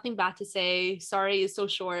general, nothing bad to say. Sorry, it's so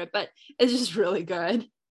short, but it's just really good.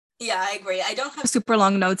 Yeah, I agree. I don't have super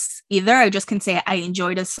long notes either. I just can say I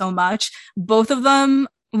enjoyed it so much. Both of them,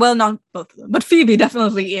 well, not both of them, but Phoebe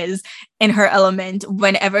definitely is in her element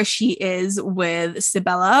whenever she is with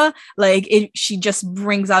Sibella. Like, she just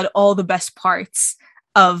brings out all the best parts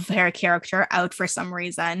of her character out for some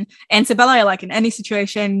reason. And Sibella I like in any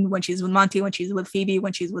situation, when she's with Monty, when she's with Phoebe,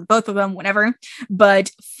 when she's with both of them, whatever.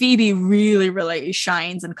 But Phoebe really, really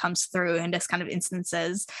shines and comes through in this kind of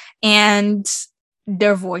instances. And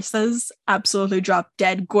their voices absolutely drop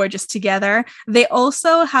dead gorgeous together. They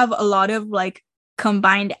also have a lot of like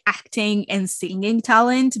combined acting and singing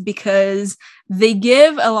talent because they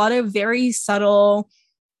give a lot of very subtle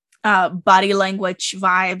body language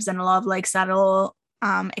vibes and a lot of like subtle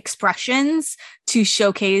expressions to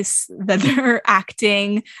showcase that they're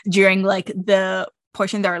acting during like the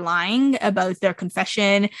portion they're lying about their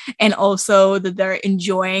confession, and also that they're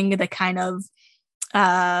enjoying the kind of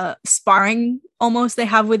sparring almost they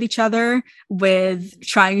have with each other, with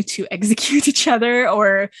trying to execute each other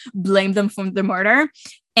or blame them for the murder.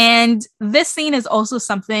 And this scene is also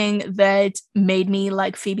something that made me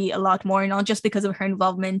like Phoebe a lot more, not just because of her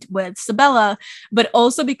involvement with Sibella, but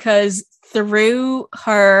also because through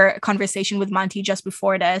her conversation with Monty just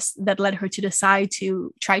before this, that led her to decide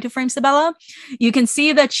to try to frame Sibella, you can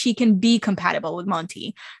see that she can be compatible with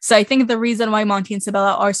Monty. So I think the reason why Monty and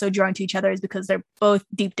Sibella are so drawn to each other is because they're both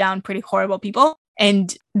deep down pretty horrible people.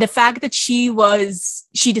 And the fact that she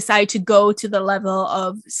decided to go to the level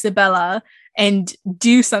of Sibella and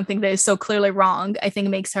do something that is so clearly wrong, I think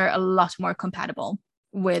makes her a lot more compatible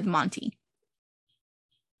with Monty.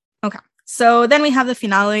 Okay, so then we have the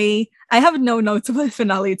finale. I have no notes about the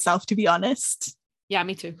finale itself, to be honest. Yeah,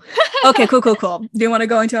 me too. Okay, cool. Do you want to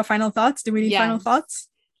go into our final thoughts? Do we need final thoughts?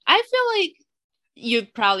 I feel like you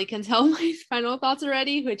probably can tell my final thoughts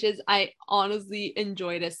already, which is I honestly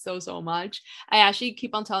enjoyed it so much. I actually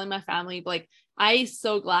keep on telling my family, like, I'm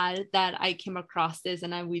so glad that I came across this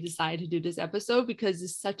and we decided to do this episode because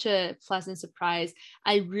it's such a pleasant surprise.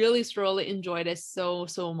 I really thoroughly enjoyed it so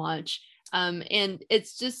much. And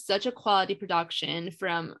it's just such a quality production,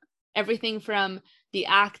 from everything from the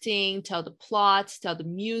acting till the plot till the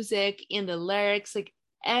music and the lyrics. Like,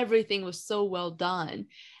 everything was so well done.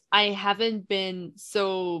 I haven't been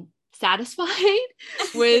so satisfied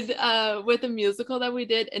with a musical that we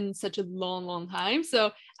did in such a long time.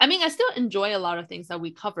 So I mean, I still enjoy a lot of things that we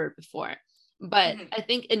covered before, but I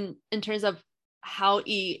think in terms of how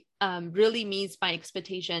it really meets my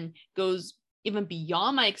expectation, goes even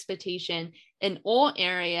beyond my expectation in all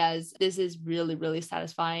areas, this is really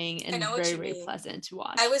satisfying and very pleasant to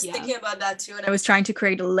watch. I was thinking about that too, and I was trying to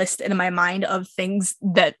create a list in my mind of things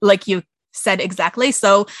that, like you said exactly,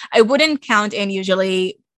 so I wouldn't count in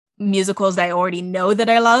usually musicals that I already know that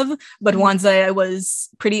I love, but ones that I was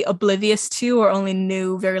pretty oblivious to or only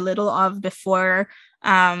knew very little of before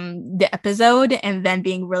the episode, and then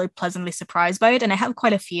being really pleasantly surprised by it. And I have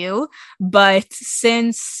quite a few, but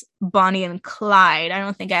since Bonnie and Clyde, I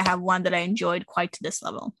don't think I have one that I enjoyed quite to this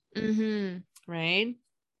level. Right.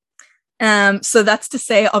 So that's to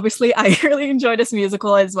say, obviously, I really enjoyed this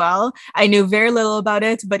musical as well. I knew very little about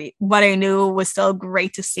it, but what I knew was still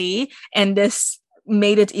great to see. And this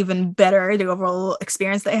made it even better, the overall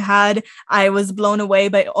experience that I had. I was blown away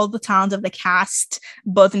by all the talent of the cast,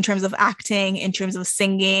 both in terms of acting, in terms of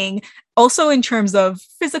singing, also in terms of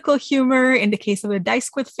physical humor in the case of the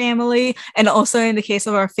Dysquith family, and also in the case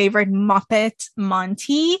of our favorite Muppet,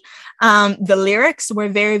 Monty. The lyrics were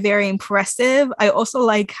very impressive. I also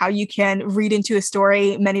like how you can read into a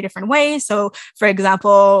story many different ways. So, for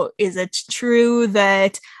example, is it true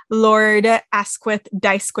that Lord Asquith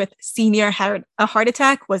Dysquith Sr. had a heart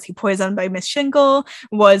attack? Was he poisoned by Miss Shingle?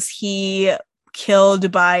 Was he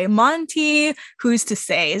killed by Monty? Who's to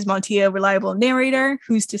say? Is Monty a reliable narrator?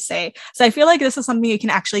 Who's to say? So I feel like this is something you can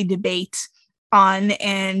actually debate on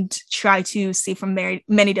and try to see from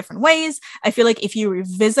many different ways. I feel like if you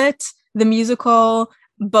revisit the musical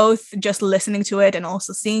both just listening to it and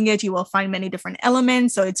also seeing it, you will find many different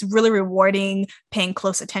elements. So it's really rewarding paying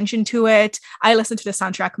close attention to it. I listened to the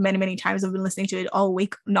soundtrack many, many times. I've been listening to it all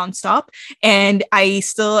week nonstop, and I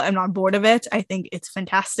still am not bored of it. I think it's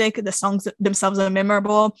fantastic. The songs themselves are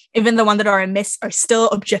memorable. Even the ones that are amiss are still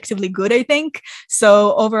objectively good, I think.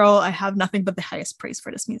 So overall, I have nothing but the highest praise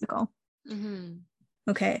for this musical. Mm-hmm.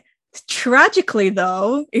 Okay. Tragically,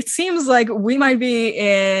 though, it seems like we might be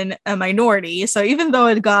in a minority. So even though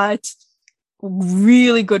it got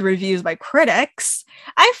really good reviews by critics,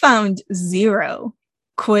 I found 0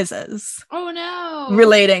 quizzes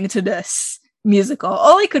relating to this musical.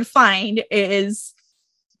 All I could find is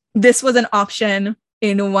this was an option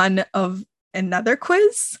in one of another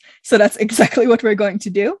quiz. So that's exactly what we're going to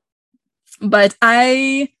do. But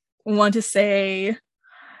I want to say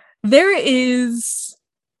there is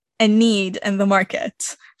a need in the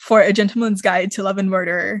market for a Gentleman's Guide to Love and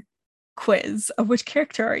Murder quiz of which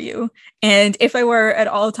character are you? And if I were at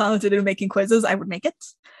all talented in making quizzes, I would make it.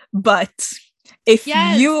 But if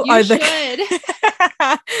you are the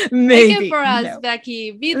maybe make it for us,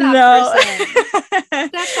 Becky. Be that person.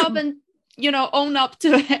 Step up and own up to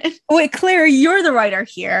it. Wait, Claire, you're the writer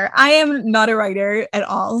here. I am not a writer at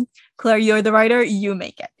all. Claire, you're the writer. You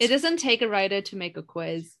make it. It doesn't take a writer to make a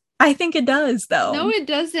quiz. I think it does, though. No, it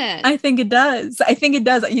doesn't. I think it does.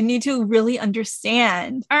 You need to really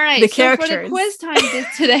understand the characters. So for the quiz time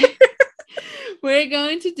today, we're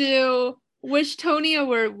going to do which Tony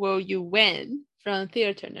Award will you win from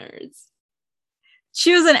Theater Nerds?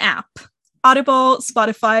 Choose an app. Audible,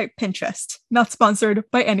 Spotify, Pinterest. Not sponsored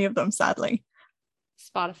by any of them, sadly.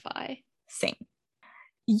 Spotify. Same.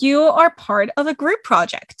 You are part of a group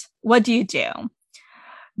project. What do you do?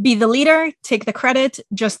 Be the leader, take the credit,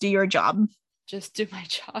 just do your job. Just do my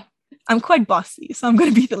job. I'm quite bossy, so I'm going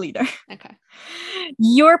to be the leader. Okay.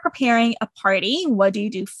 You're preparing a party. What do you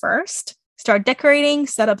do first? Start decorating,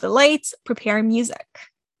 set up the lights, prepare music.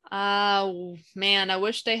 Man, I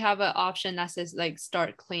wish they have an option that says like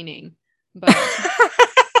start cleaning. But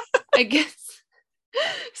I guess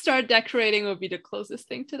start decorating would be the closest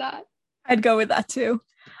thing to that. I'd go with that too.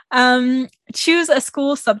 Choose a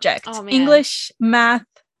school subject. English, math,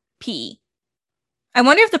 PE. I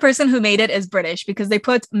wonder if the person who made it is British because they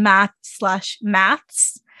put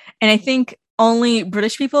math/maths, and I think only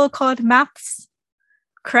British people call it maths.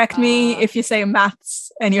 Correct me if you say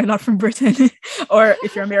maths and you're not from Britain or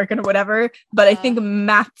if you're American or whatever, but I think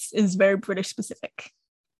maths is very British specific.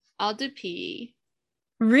 I'll do PE.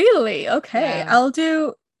 Really? Okay. Yeah. I'll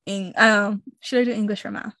do should I do English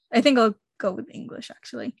or math? I think I'll go with English,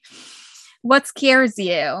 actually. What scares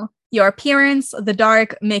you? Your appearance, the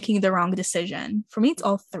dark, making the wrong decision. For me, it's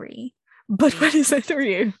all 3. But what is it for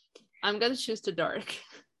you? I'm going to choose the dark.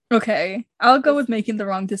 Okay. I'll go with making the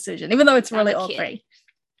wrong decision, even though it's really all 3.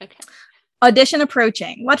 Okay. Audition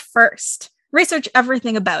approaching. What first? Research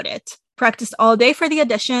everything about it. Practice all day for the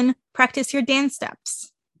audition. Practice your dance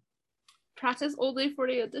steps. Practice all day for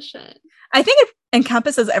the audition. I think it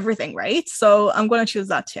encompasses everything, right? So I'm going to choose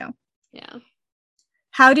that too. Yeah.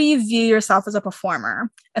 How do you view yourself as a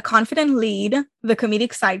performer? A confident lead, the comedic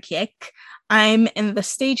sidekick. I'm in the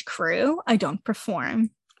stage crew. I don't perform.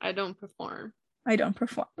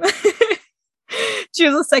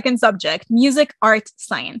 Choose a second subject. Music, art,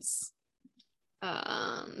 science.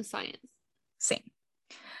 Science. Same.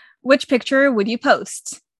 Which picture would you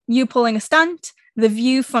post? You pulling a stunt, the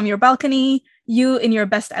view from your balcony, you in your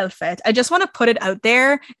best outfit. I just want to put it out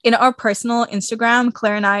there. In our personal Instagram,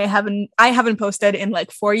 Claire and I haven't posted in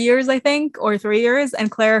like 4 years, I think, or 3 years, and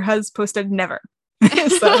Claire has posted never.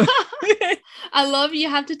 So I love you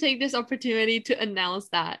have to take this opportunity to announce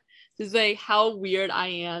that. Just like how weird I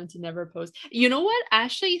am to never post. You know what? I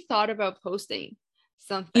actually thought about posting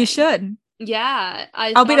something. You should. Yeah.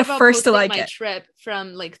 I'll be the first to like my it. Trip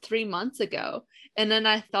from like 3 months ago. And then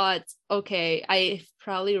I thought, okay, I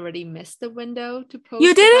probably already missed the window to post.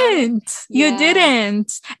 You didn't. You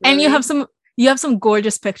didn't. Really? And you have some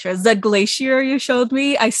gorgeous pictures. That glacier you showed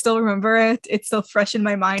me, I still remember it. It's still fresh in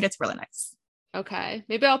my mind. It's really nice. Okay.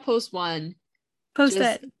 Maybe I'll post one. Post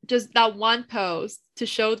it. Just that one post to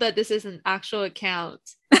show that this is an actual account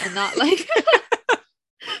and not like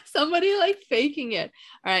somebody like faking it.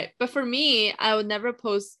 All right. But for me, I would never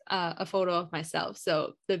post a photo of myself.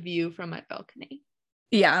 So the view from my balcony.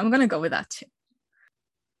 Yeah, I'm going to go with that too.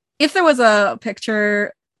 If there was a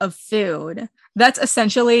picture of food, that's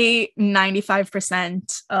essentially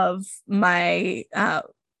 95% of my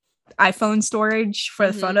iPhone storage for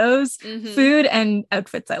the photos. Food and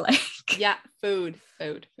outfits I like. Yeah, food.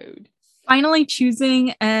 Finally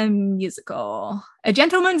choosing a musical. A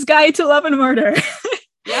Gentleman's Guide to Love and Murder.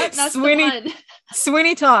 Yeah, that's the one.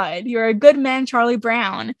 Sweeney Todd, You're a Good Man, Charlie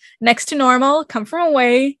Brown, Next to Normal, Come From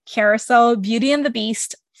Away, Carousel, Beauty and the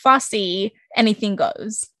Beast, Fosse, Anything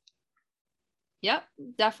Goes. Yep,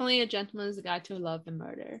 definitely A Gentleman's Guide to Love and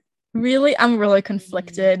Murder. Really, I'm really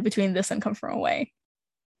conflicted between this and Come From Away.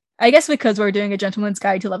 I guess because we're doing A Gentleman's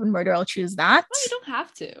Guide to Love and Murder, I'll choose that. Well, you don't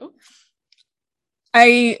have to.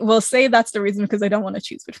 I will say that's the reason because I don't want to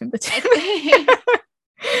choose between the two.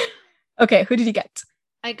 Okay, who did you get?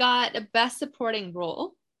 I got a Best Supporting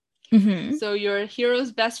Role. Mm-hmm. So your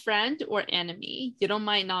hero's best friend or enemy. You don't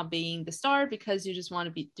mind not being the star because you just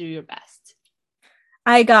want to do your best.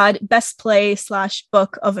 I got Best Play /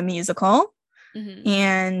 Book of a Musical. Mm-hmm.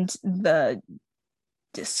 And the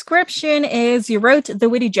description is you wrote the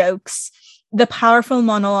witty jokes, the powerful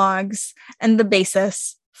monologues, and the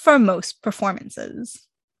basis for most performances.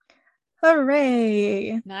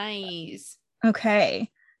 Hooray! Nice. Okay,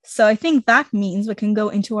 so I think that means we can go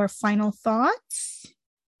into our final thoughts.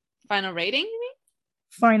 Final rating, you mean?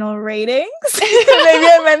 Final ratings? Maybe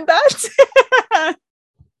I meant that.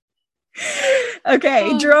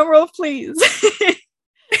 Okay, drum roll, please.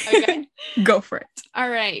 Okay. Go for it. All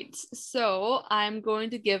right. So I'm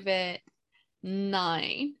going to give it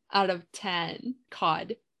 9 out of 10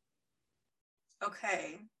 cod.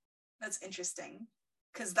 Okay. That's interesting.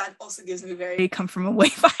 Because that also gives me very Come From Away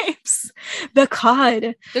vibes. The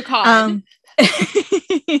cod. The cod.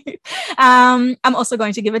 I'm also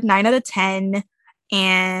going to give it 9 out of 10.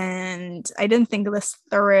 And I didn't think of this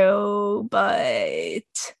through, but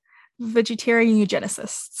vegetarian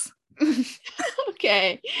eugenicists.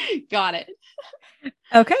 Okay, got it.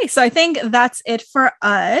 Okay, so I think that's it for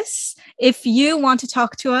us. If you want to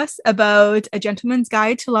talk to us about A Gentleman's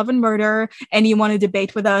Guide to Love and Murder, and you want to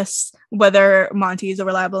debate with us whether Monty is a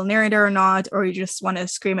reliable narrator or not, or you just want to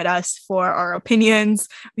scream at us for our opinions,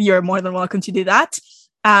 you're more than welcome to do that.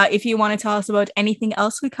 If you want to tell us about anything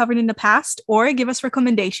else we covered in the past or give us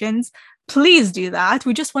recommendations, please do that.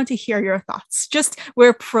 We just want to hear your thoughts. We're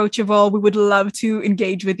approachable. We would love to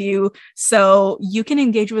engage with you. So you can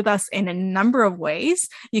engage with us in a number of ways.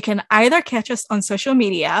 You can either catch us on social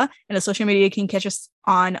media, and the social media you can catch us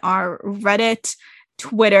on our Reddit,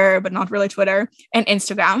 Twitter, but not really Twitter, and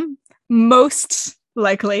Instagram. Most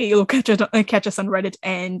likely you'll catch us on Reddit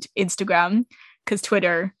and Instagram, because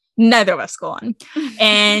Twitter, neither of us go on.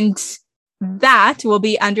 And that will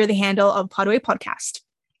be under the handle of Podway Podcast.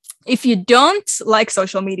 If you don't like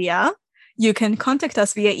social media, you can contact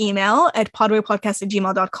us via email at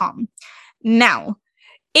podwaypodcast@gmail.com. Now,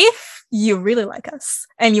 if you really like us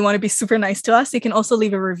and you want to be super nice to us, you can also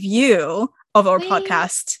leave a review of our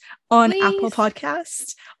podcast on Apple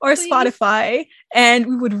Podcasts or Spotify. And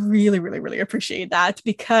we would really, really, really appreciate that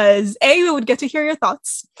because A, we would get to hear your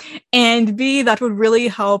thoughts, and B, that would really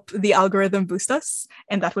help the algorithm boost us.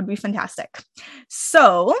 And that would be fantastic.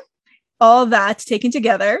 So all that taken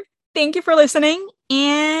together, thank you for listening,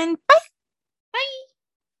 and bye. Bye.